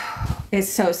it's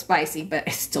so spicy, but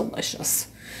it's delicious.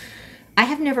 I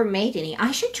have never made any.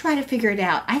 I should try to figure it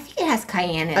out. I think it has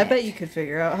cayenne in it. I bet you could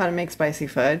figure out how to make spicy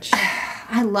fudge.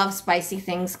 I love spicy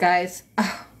things, guys.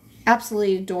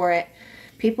 Absolutely adore it.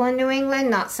 People in New England,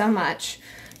 not so much.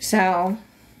 So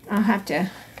I'll have to.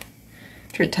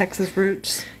 Your Texas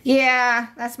roots. Yeah,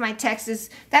 that's my Texas.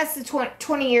 That's the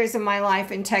 20 years of my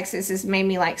life in Texas has made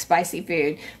me like spicy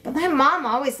food. But my mom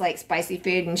always liked spicy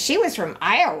food, and she was from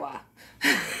Iowa.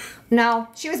 No,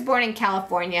 she was born in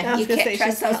California. You can't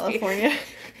trust those California.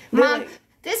 Mom,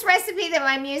 this recipe that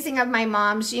I'm using of my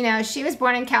mom's, you know, she was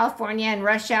born in California in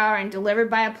rush hour and delivered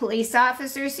by a police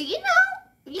officer. So, you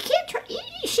know, you can't try.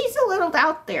 She's a little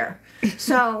out there.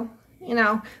 So, you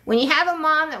know, when you have a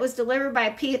mom that was delivered by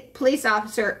a police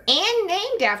officer and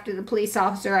named after the police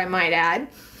officer, I might add,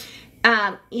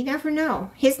 you never know.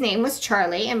 His name was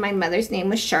Charlie and my mother's name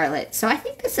was Charlotte. So I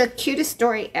think that's the cutest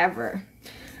story ever.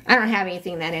 I don't have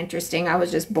anything that interesting. I was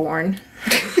just born.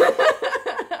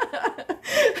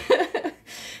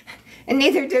 And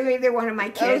neither do either one of my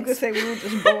kids. I was going to say we were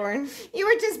just born. You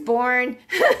were just born.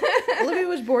 Olivia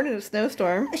was born in a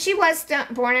snowstorm. She was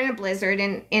born in a blizzard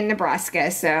in Nebraska,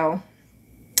 so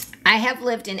I have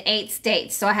lived in 8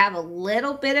 states, so I have a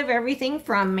little bit of everything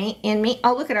from me in me.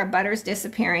 Oh, look at our butter's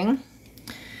disappearing.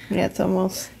 Yeah, it's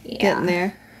almost getting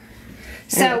there.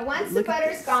 So once the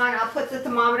butter's gone, I'll put the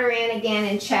thermometer in again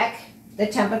and check the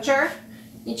temperature.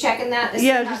 You checking that?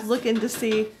 Yeah, just looking to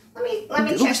see. Let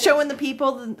me check. Showing the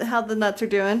people how the nuts are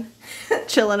doing.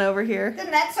 Chilling over here. The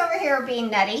nuts over here are being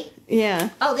nutty. Yeah.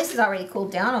 Oh, this is already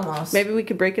cooled down almost. Maybe we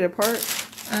could break it apart.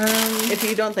 If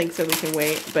you don't think so, we can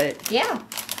wait. But yeah.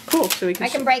 Cool. So we can. I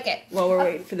can break it. While we're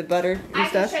waiting for the butter and I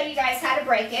stuff. can show you guys how to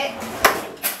break it.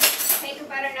 Take a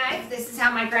butter knife. This is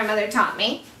how my grandmother taught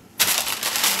me.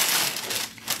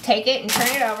 Take it and turn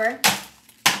it over.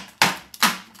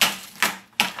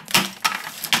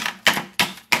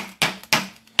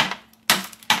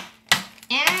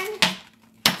 And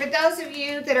for those of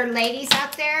you that are ladies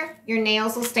out there, your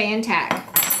nails will stay intact.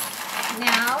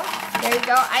 Now, there you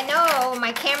go. I know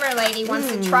my camera lady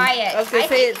wants to try it. I was going to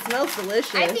say it smells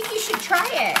delicious. I think you should try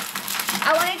it.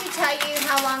 I wanted to tell you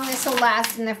how long this will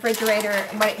last in the refrigerator,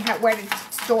 where to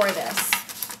store this.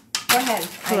 Go ahead.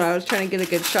 I was trying to get a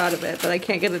good shot of it, but I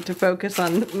can't get it to focus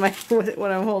on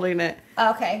when I'm holding it.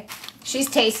 Okay. She's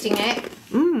tasting it.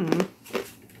 Mmm.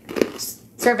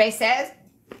 Survey says?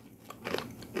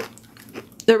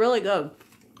 They're really good.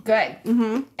 Good.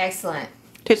 Mm-hmm. Excellent.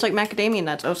 Tastes like macadamia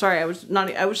nuts. Oh, sorry. I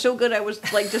was so good. I was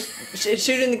like just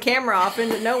shooting the camera off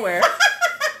into nowhere.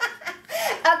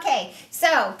 Okay.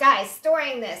 So, guys,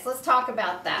 storing this. Let's talk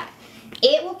about that.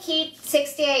 It will keep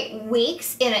 6 to 8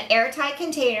 weeks in an airtight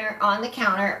container on the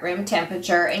counter at room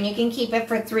temperature, and you can keep it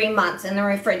for 3 months in the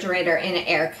refrigerator in an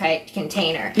airtight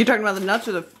container. You're talking about the nuts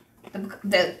or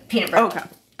the peanut butter? Okay.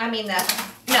 I mean no,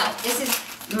 this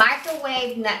is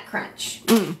microwave nut crunch.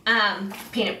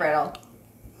 Peanut brittle.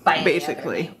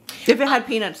 Basically. If it had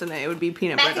peanuts in it, it would be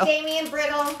peanut brittle. Macadamia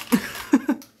brittle.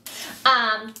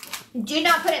 Do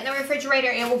not put it in the refrigerator.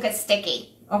 It will get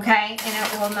sticky. Okay?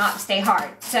 And it will not stay hard.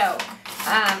 So,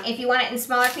 if you want it in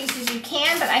smaller pieces, you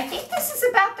can. But I think this is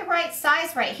about the right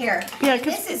size right here. Yeah,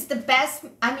 this is the best.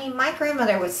 I mean, my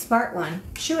grandmother was a smart one.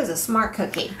 She was a smart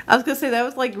cookie. I was going to say, that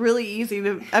was like really easy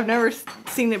to... I've never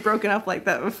seen it broken up like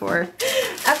that before.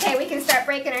 Okay, we can start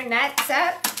breaking our nuts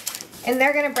up. And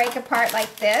they're going to break apart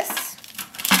like this.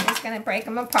 I'm just going to break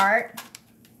them apart.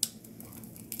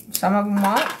 Some of them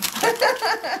won't.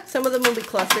 Some of them will be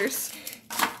clusters.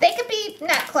 They could be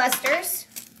nut clusters.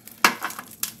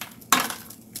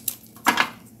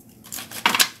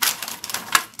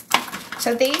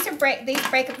 So these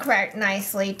break apart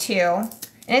nicely too.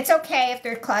 And it's okay if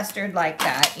they're clustered like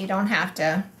that. You don't have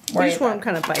to worry. You just want them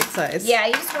kind of bite-sized. Yeah,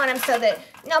 you just want them so that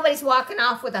nobody's walking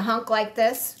off with a hunk like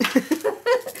this.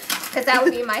 Because that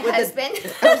would be my husband.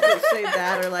 I was going to say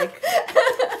that, or like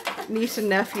niece and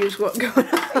nephews going on.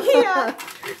 Yeah.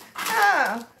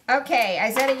 Oh, okay.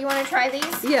 Isetta, you want to try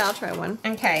these? Yeah, I'll try one.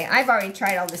 Okay, I've already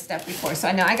tried all this stuff before, so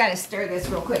I know I got to stir this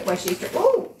real quick while she's...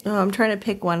 Ooh! Oh, I'm trying to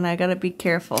pick one, and I got to be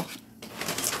careful.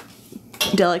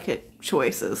 Delicate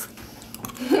choices.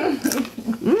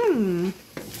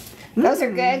 Those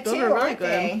are good, those too, are really aren't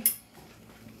they?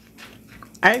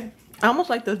 I almost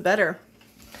like this better.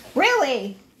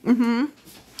 Really? Mm-hmm.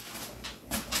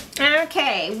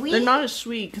 Okay, They're not as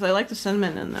sweet because I like the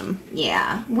cinnamon in them.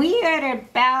 Yeah, we are at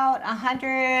about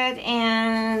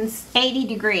 180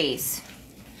 degrees.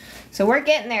 So we're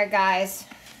getting there, guys.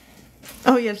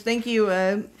 Oh, yes. Thank you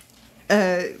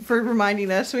for reminding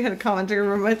us. We had a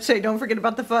commenter say, don't forget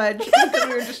about the fudge. Because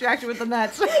we were distracted with the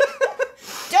nuts.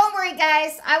 Don't worry,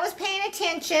 guys. I was paying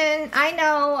attention. I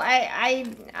know I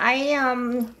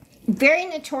am very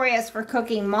notorious for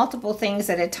cooking multiple things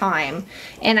at a time.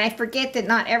 And I forget that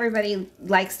not everybody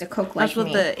likes to cook like me.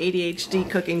 That's what the ADHD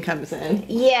cooking comes in.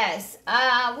 Yes.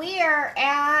 We are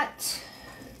at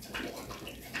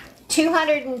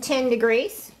 210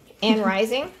 degrees and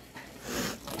rising.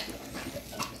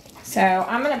 So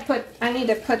I'm going to put, I need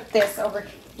to put this over.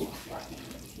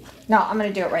 No, I'm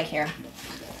going to do it right here.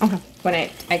 Okay. When I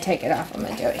take it off, I'm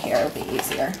going to do it here. It'll be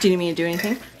easier. Do you need me to do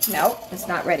anything? Nope, it's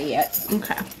not ready yet.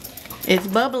 Okay. It's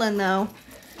bubbling though.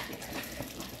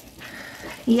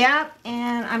 Yep,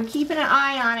 and I'm keeping an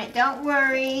eye on it. Don't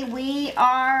worry. We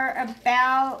are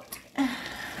about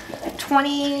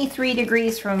 23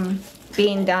 degrees from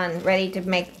being done, ready to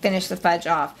finish the fudge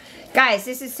off. Guys,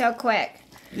 this is so quick.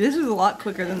 This is a lot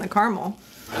quicker than the caramel.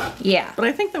 Yeah. But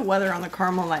I think the weather on the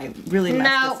caramel like really messed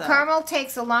this up. No, caramel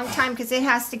takes a long time because it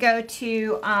has to go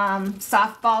to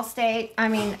softball state. I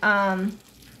mean,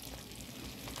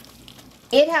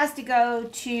 it has to go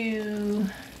to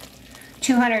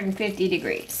 250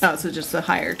 degrees. Oh, so just the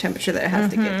higher temperature that it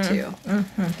has to get to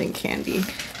than candy.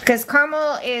 Because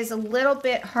caramel is a little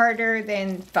bit harder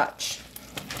than fudge.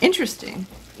 Interesting.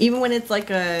 Even when it's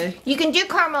like a... You can do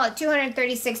caramel at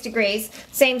 236 degrees,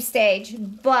 same stage,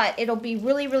 but it'll be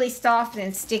really, really soft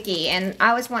and sticky. And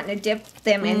I was wanting to dip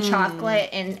them in chocolate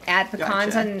and add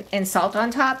pecans and salt on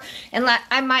top. And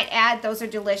I might add, those are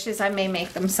delicious. I may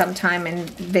make them sometime and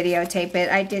videotape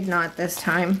it. I did not this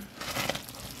time.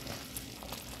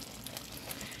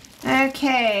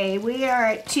 Okay, we are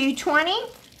at 220.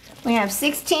 We have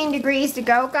 16 degrees to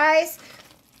go, guys.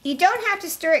 You don't have to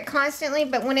stir it constantly,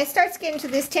 but when it starts getting to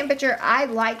this temperature, I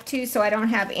like to so I don't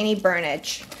have any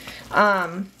burnage.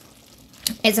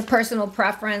 It's a personal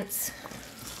preference.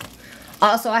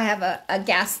 Also, I have a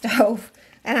gas stove,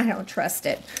 and I don't trust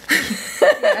it.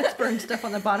 Yeah, it's burned stuff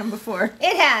on the bottom before.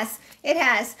 It has. It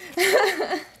has.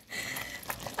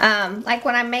 Like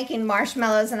when I'm making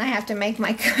marshmallows and I have to make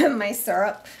my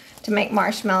syrup to make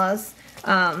marshmallows,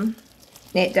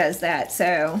 it does that.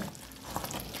 So...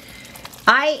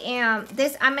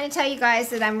 I'm going to tell you guys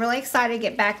that I'm really excited to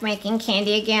get back making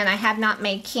candy again. I have not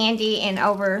made candy in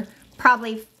over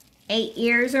probably 8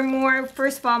 years or more.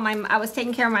 First of all, I was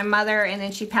taking care of my mother and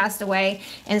then she passed away.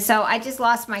 And so I just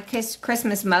lost my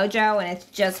Christmas mojo and it's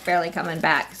just barely coming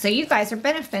back. So you guys are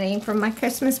benefiting from my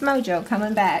Christmas mojo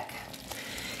coming back.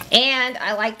 And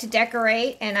I like to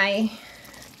decorate and I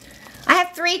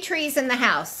have 3 trees in the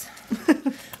house.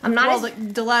 I'm not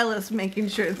Delilah's making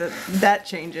sure that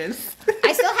changes.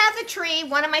 I still have the tree.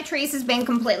 One of my trees has been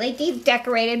completely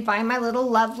decorated by my little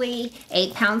lovely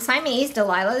 8-pound Siamese,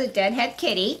 Delilah the Deadhead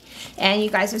Kitty. And you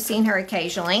guys have seen her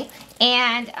occasionally.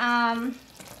 And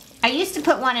I used to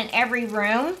put one in every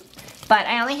room, but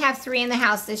I only have 3 in the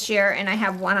house this year, and I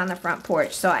have 1 on the front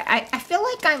porch. So I feel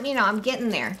like I'm getting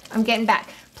there. I'm getting back.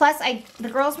 Plus, the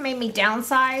girls made me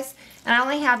downsize, and I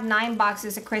only have 9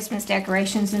 boxes of Christmas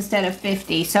decorations instead of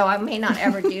 50, so I may not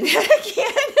ever do that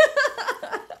again.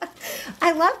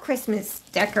 I love Christmas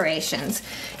decorations,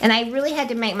 and I really had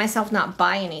to make myself not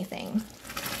buy anything.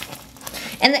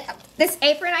 And this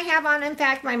apron I have on, in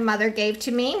fact, my mother gave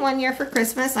to me one year for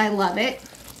Christmas. I love it.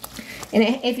 And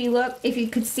if you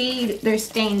could see, there's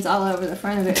stains all over the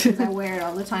front of it because I wear it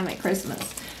all the time at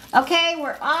Christmas. Okay,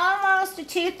 we're almost to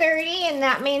 230, and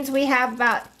that means we have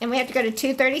we have to go to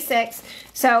 236.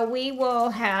 So we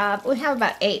have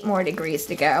about 8 more degrees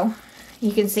to go.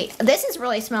 You can see, this is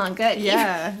really smelling good.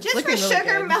 Yeah. Just for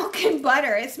sugar, really milk, and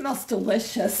butter, it smells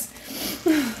delicious.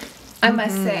 I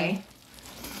must say.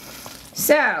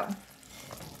 So,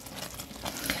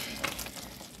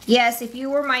 Yes, if you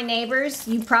were my neighbors,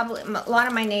 you probably, a lot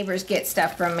of my neighbors get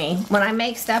stuff from me. When I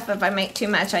make stuff, if I make too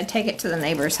much, I take it to the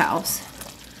neighbor's house.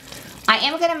 I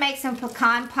am going to make some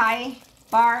pecan pie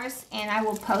bars, and I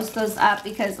will post those up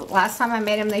because last time I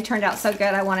made them, they turned out so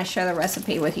good. I want to share the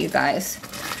recipe with you guys.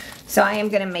 So I am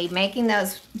going to be making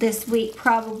those this week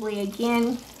probably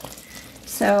again.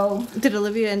 So did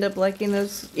Olivia end up liking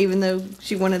those, even though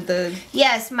she wanted the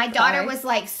yes, my daughter pie? Was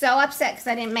like so upset because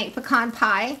I didn't make pecan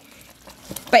pie.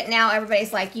 But now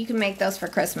everybody's like, you can make those for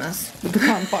Christmas.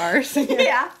 Pecan bars.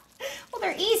 Yeah. Well,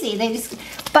 they're easy. They just.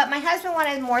 But my husband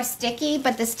wanted more sticky.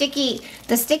 But the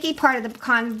sticky part of the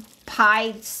pecan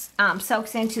pie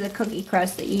soaks into the cookie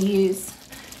crust that you use.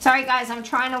 Sorry, guys. I'm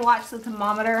trying to watch the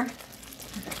thermometer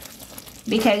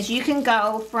because you can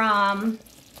go from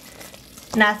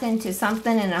nothing to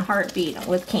something in a heartbeat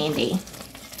with candy,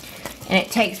 and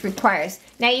it requires.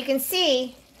 Now you can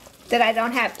see that I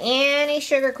don't have any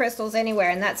sugar crystals anywhere,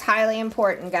 and that's highly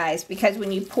important, guys, because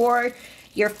when you pour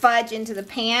your fudge into the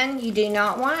pan, you do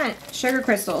not want sugar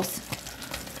crystals.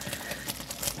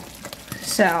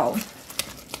 So,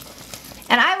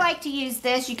 and I like to use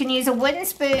this. You can use a wooden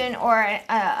spoon or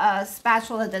a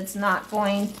spatula that's not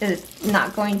going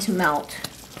to melt.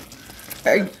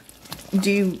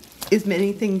 Is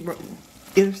anything,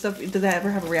 does that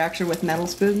ever have a reaction with metal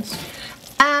spoons?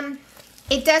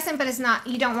 It doesn't, but it's not.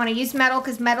 You don't want to use metal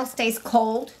because metal stays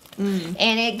cold, and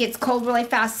it gets cold really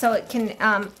fast. So it can,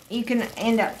 you can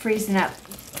end up freezing up,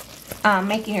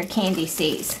 making your candy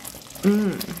seize.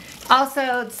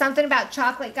 Also, something about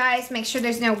chocolate, guys. Make sure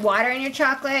there's no water in your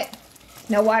chocolate.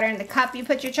 No water in the cup you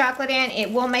put your chocolate in.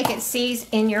 It will make it seize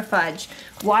in your fudge.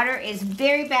 Water is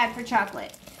very bad for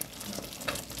chocolate.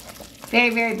 Very,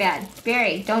 very bad.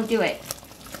 Very. Don't do it.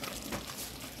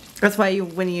 That's why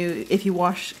if you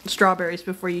wash strawberries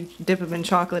before you dip them in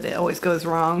chocolate, it always goes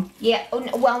wrong. Yeah,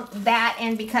 well, that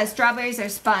and because strawberries are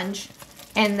sponge,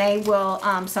 and they will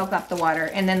soak up the water,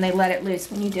 and then they let it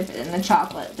loose when you dip it in the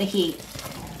chocolate, the heat.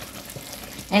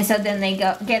 And so then they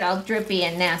get all drippy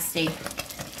and nasty.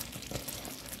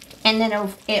 And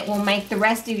then it will make the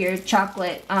rest of your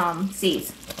chocolate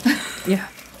seize. Yeah.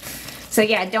 So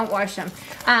yeah, don't wash them.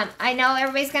 I know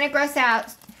everybody's going to gross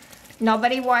out.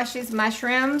 Nobody washes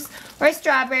mushrooms or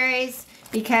strawberries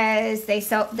because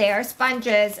they are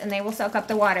sponges and they will soak up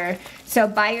the water. So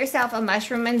buy yourself a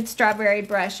mushroom and strawberry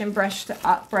brush and brush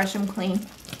them clean.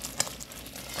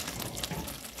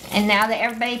 And now that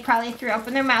everybody probably threw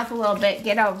open their mouth a little bit,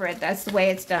 get over it. That's the way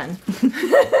it's done.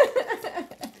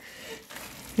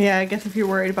 Yeah, I guess if you're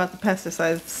worried about the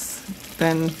pesticides,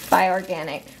 then buy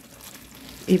organic.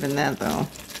 Even that, though.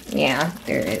 Yeah,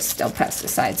 there is still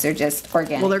pesticides. They're just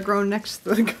organic. Well, they're grown next to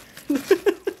the...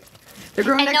 they're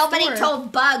grown and next nobody door.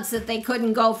 told bugs that they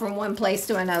couldn't go from one place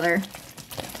to another.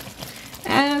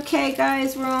 Okay,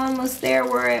 guys, we're almost there.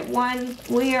 We're at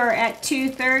we are at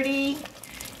 2:30,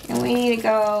 and we need to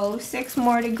go 6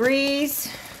 more degrees.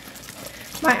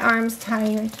 My arm's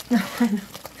tired.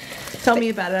 Tell me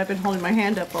about it. I've been holding my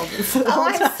hand up all this.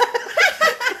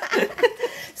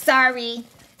 Sorry.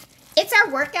 It's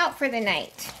our workout for the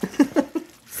night.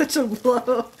 Such a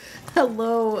low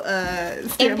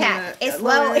impact. It's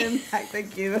low impact.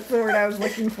 Thank you. That's the word I was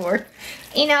looking for.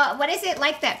 You know, what is it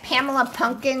like that Pamela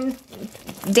Pumpkin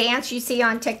dance you see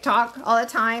on TikTok all the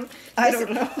time? I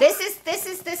don't know. This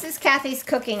is Kathy's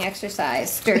cooking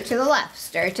exercise. Stir to the left,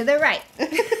 stir to the right.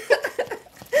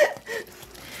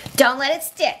 Don't let it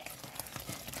stick.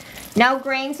 No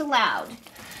grains allowed.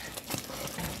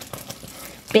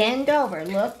 Bend over,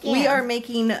 look in. We are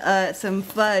making some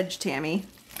fudge, Tammy.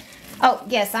 Oh,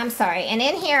 yes, I'm sorry. And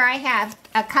in here I have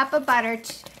a cup of butter,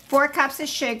 4 cups of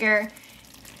sugar,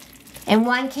 and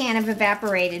 1 can of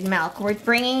evaporated milk. We're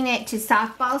bringing it to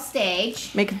softball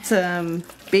stage. Making some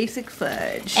basic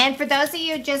fudge. And for those of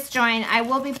you who just joined, I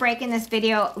will be breaking this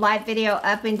live video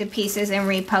up into pieces and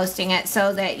reposting it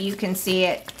so that you can see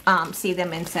it, see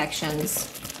them in sections.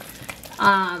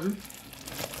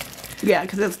 Yeah,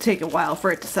 because it'll take a while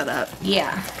for it to set up.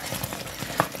 Yeah.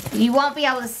 You won't be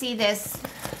able to see this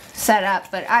set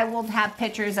up, but I will have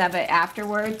pictures of it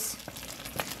afterwards.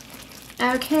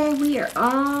 Okay, we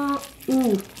are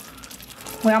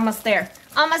we're almost there.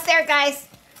 Almost there, guys.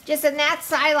 Just a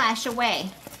gnat's eyelash away.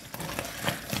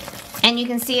 And you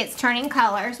can see it's turning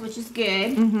colors, which is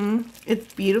good. Mm-hmm.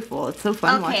 It's beautiful. It's so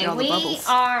fun watching all the bubbles. Okay, we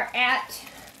are at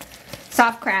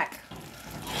soft crack.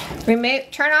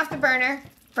 Turn off the burner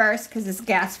first because it's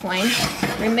gas flame.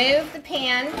 Remove the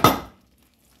pan.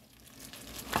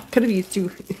 Could have used 2.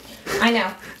 I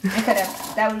know. I could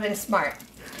have. That would have been smart.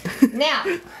 Now.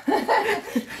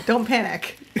 Don't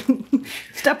panic.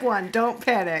 Step 1, don't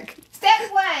panic.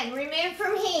 Step 1, remove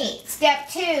from heat. Step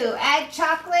 2, add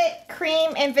chocolate,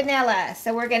 cream, and vanilla.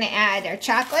 So we're going to add our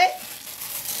chocolate,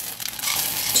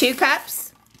 2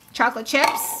 cups, chocolate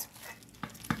chips,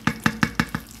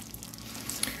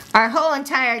 our whole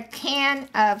entire can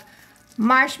of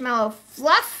marshmallow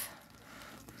fluff,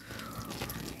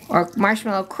 or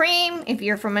marshmallow cream if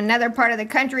you're from another part of the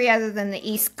country other than the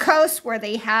East Coast where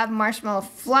they have marshmallow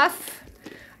fluff.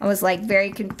 I was like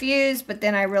very confused, but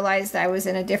then I realized I was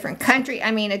in a different country,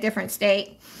 a different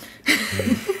state.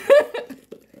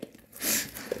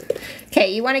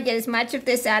 Okay, you want to get as much of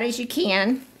this out as you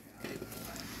can.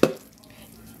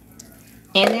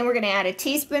 And then we're going to add a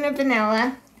teaspoon of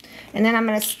vanilla. And then I'm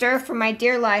going to stir for my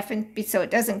dear life so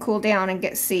it doesn't cool down and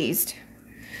get seized.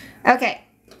 Okay.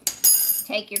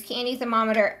 Take your candy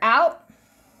thermometer out,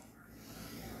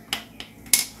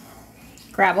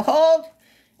 grab a hold,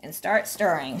 and start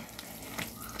stirring.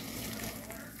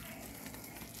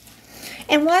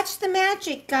 And watch the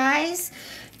magic, guys.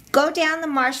 Go down the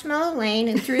marshmallow lane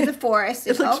and through the forest.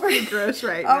 It looks pretty gross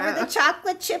right now. Over the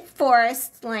chocolate chip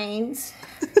forest lanes.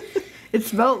 It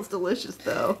smells delicious,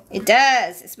 though. It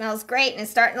does. It smells great, and it's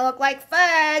starting to look like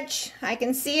fudge. I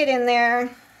can see it in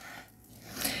there.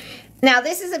 Now,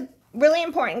 this is really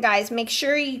important, guys. Make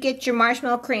sure you get your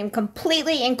marshmallow cream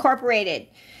completely incorporated.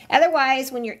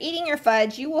 Otherwise, when you're eating your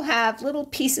fudge, you will have little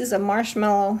pieces of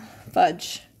marshmallow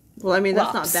fudge. Well,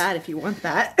 that's not bad if you want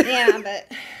that. Yeah,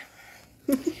 but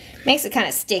makes it kind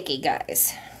of sticky,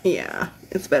 guys. Yeah,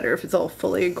 it's better if it's all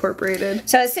fully incorporated.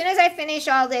 So as soon as I finish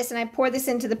all this and I pour this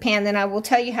into the pan, then I will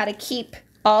tell you how to keep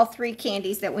all 3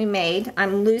 candies that we made.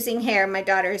 I'm losing hair. My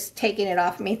daughter's taking it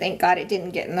off me. Thank God it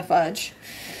didn't get in the fudge.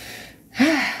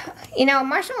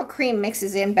 Marshmallow cream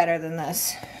mixes in better than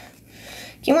this.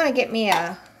 Do you want to get me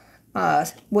a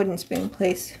wooden spoon,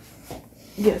 please?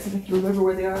 Yes, I think you remember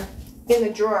where they are. In the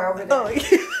drawer over there. Oh,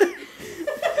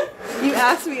 you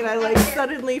asked me and I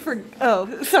suddenly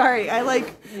oh, sorry. I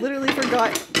literally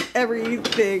forgot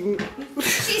everything.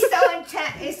 She's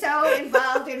so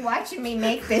involved in watching me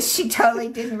make this, she totally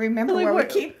didn't remember where we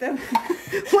keep them.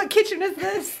 What kitchen is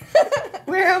this?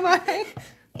 Where am I?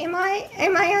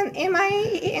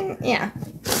 Yeah.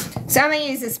 So I'm going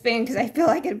to use a spoon because I feel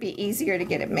like it'd be easier to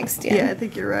get it mixed in. Yeah, I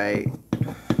think you're right.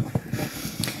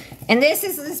 And this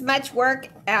is as much work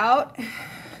out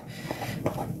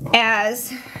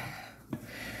as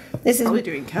this is probably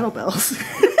doing kettlebells.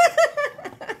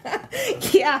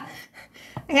 Yeah.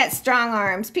 I got strong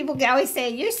arms. People always say,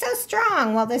 you're so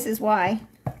strong. Well, this is why.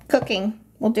 Cooking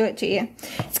will do it to you.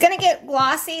 It's going to get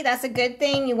glossy. That's a good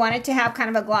thing. You want it to have kind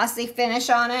of a glossy finish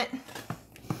on it.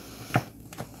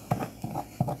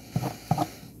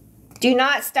 Do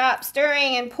not stop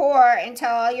stirring and pour until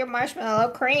all your marshmallow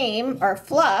cream or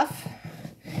fluff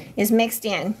is mixed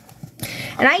in.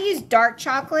 And I use dark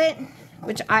chocolate,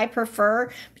 which I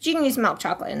prefer, but you can use milk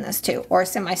chocolate in this too, or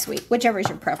semi-sweet, whichever is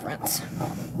your preference.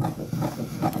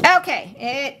 Okay,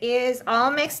 it is all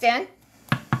mixed in.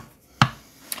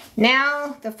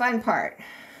 Now, the fun part.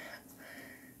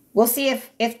 We'll see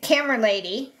if camera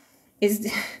lady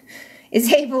is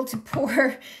able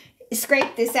to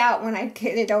scrape this out when I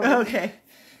get it over. Okay.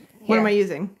 What am I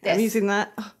using? This. I'm using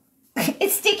that.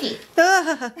 It's sticky.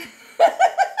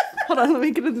 Hold on, let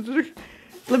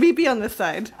me be on this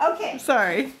side. Okay.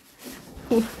 Sorry.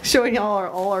 Showing y'all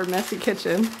all our messy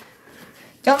kitchen.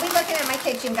 Don't be looking at my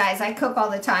kitchen, guys. I cook all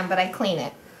the time, but I clean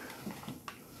it.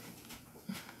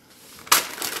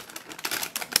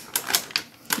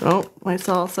 Oh, I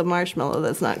saw some marshmallow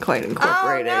that's not quite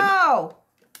incorporated. Oh, no.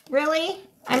 Really?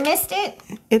 I missed it?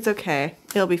 It's okay.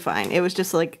 It'll be fine. It was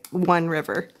just like one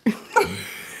river.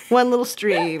 One little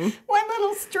stream. One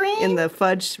little stream? In the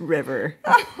Fudge River.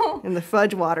 Oh. In the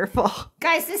Fudge waterfall.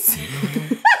 Guys, this...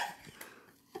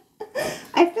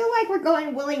 I feel like we're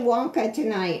going Willy Wonka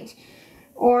tonight.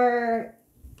 Or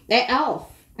the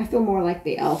elf. I feel more like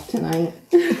the elf tonight.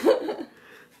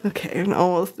 Okay, I'm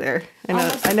almost there.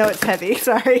 I know it's heavy.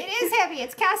 Sorry. It is heavy.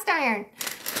 It's cast iron.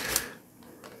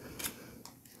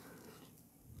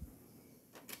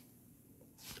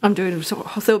 I'm doing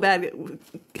so bad.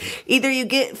 Either you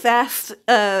get fast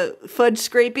fudge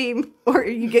scraping or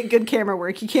you get good camera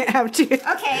work. You can't have two. Okay,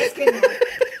 it's good enough.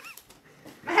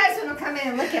 My husband will come in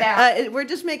and look it out. We're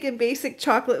just making basic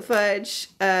chocolate fudge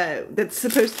that's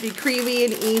supposed to be creamy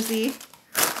and easy.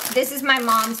 This is my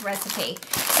mom's recipe.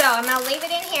 So I'm going to leave it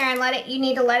in here and you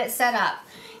need to let it set up.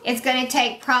 It's going to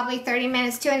take probably 30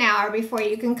 minutes to an hour before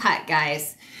you can cut,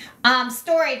 guys.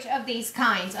 Storage of these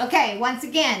kinds. Okay, once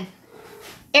again,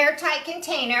 airtight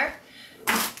container,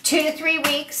 2 to 3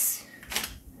 weeks.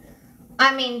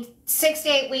 6 to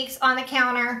 8 weeks on the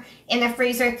counter, in the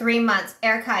freezer 3 months,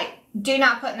 airtight. Do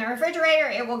not put in the refrigerator,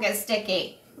 it will get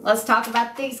sticky. Let's talk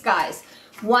about these guys.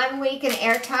 1 week in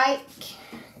airtight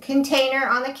container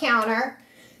on the counter,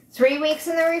 3 weeks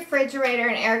in the refrigerator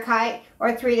and airtight,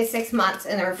 or 3 to 6 months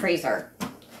in the freezer.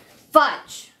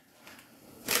 Fudge.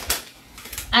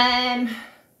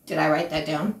 Did I write that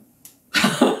down?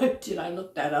 Did I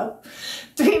look that up?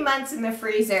 3 months in the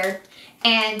freezer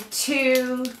and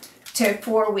 2 to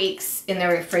 4 weeks in the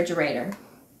refrigerator.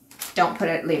 Don't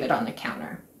leave it on the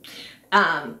counter.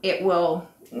 It will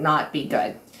not be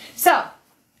good. So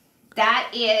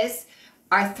that is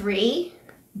our 3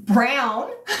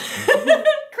 brown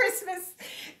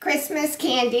Christmas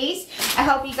candies. I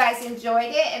hope you guys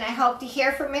enjoyed it, and I hope to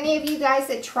hear from many of you guys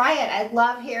that try it. I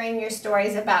love hearing your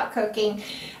stories about cooking.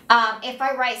 If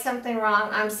I write something wrong,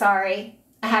 I'm sorry.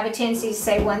 I have a tendency to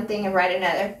say one thing and write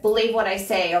another. Believe what I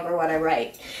say over what I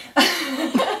write.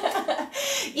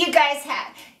 You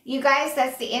guys,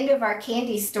 that's the end of our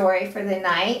candy story for the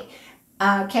night.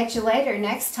 Catch you later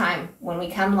next time when we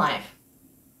come live.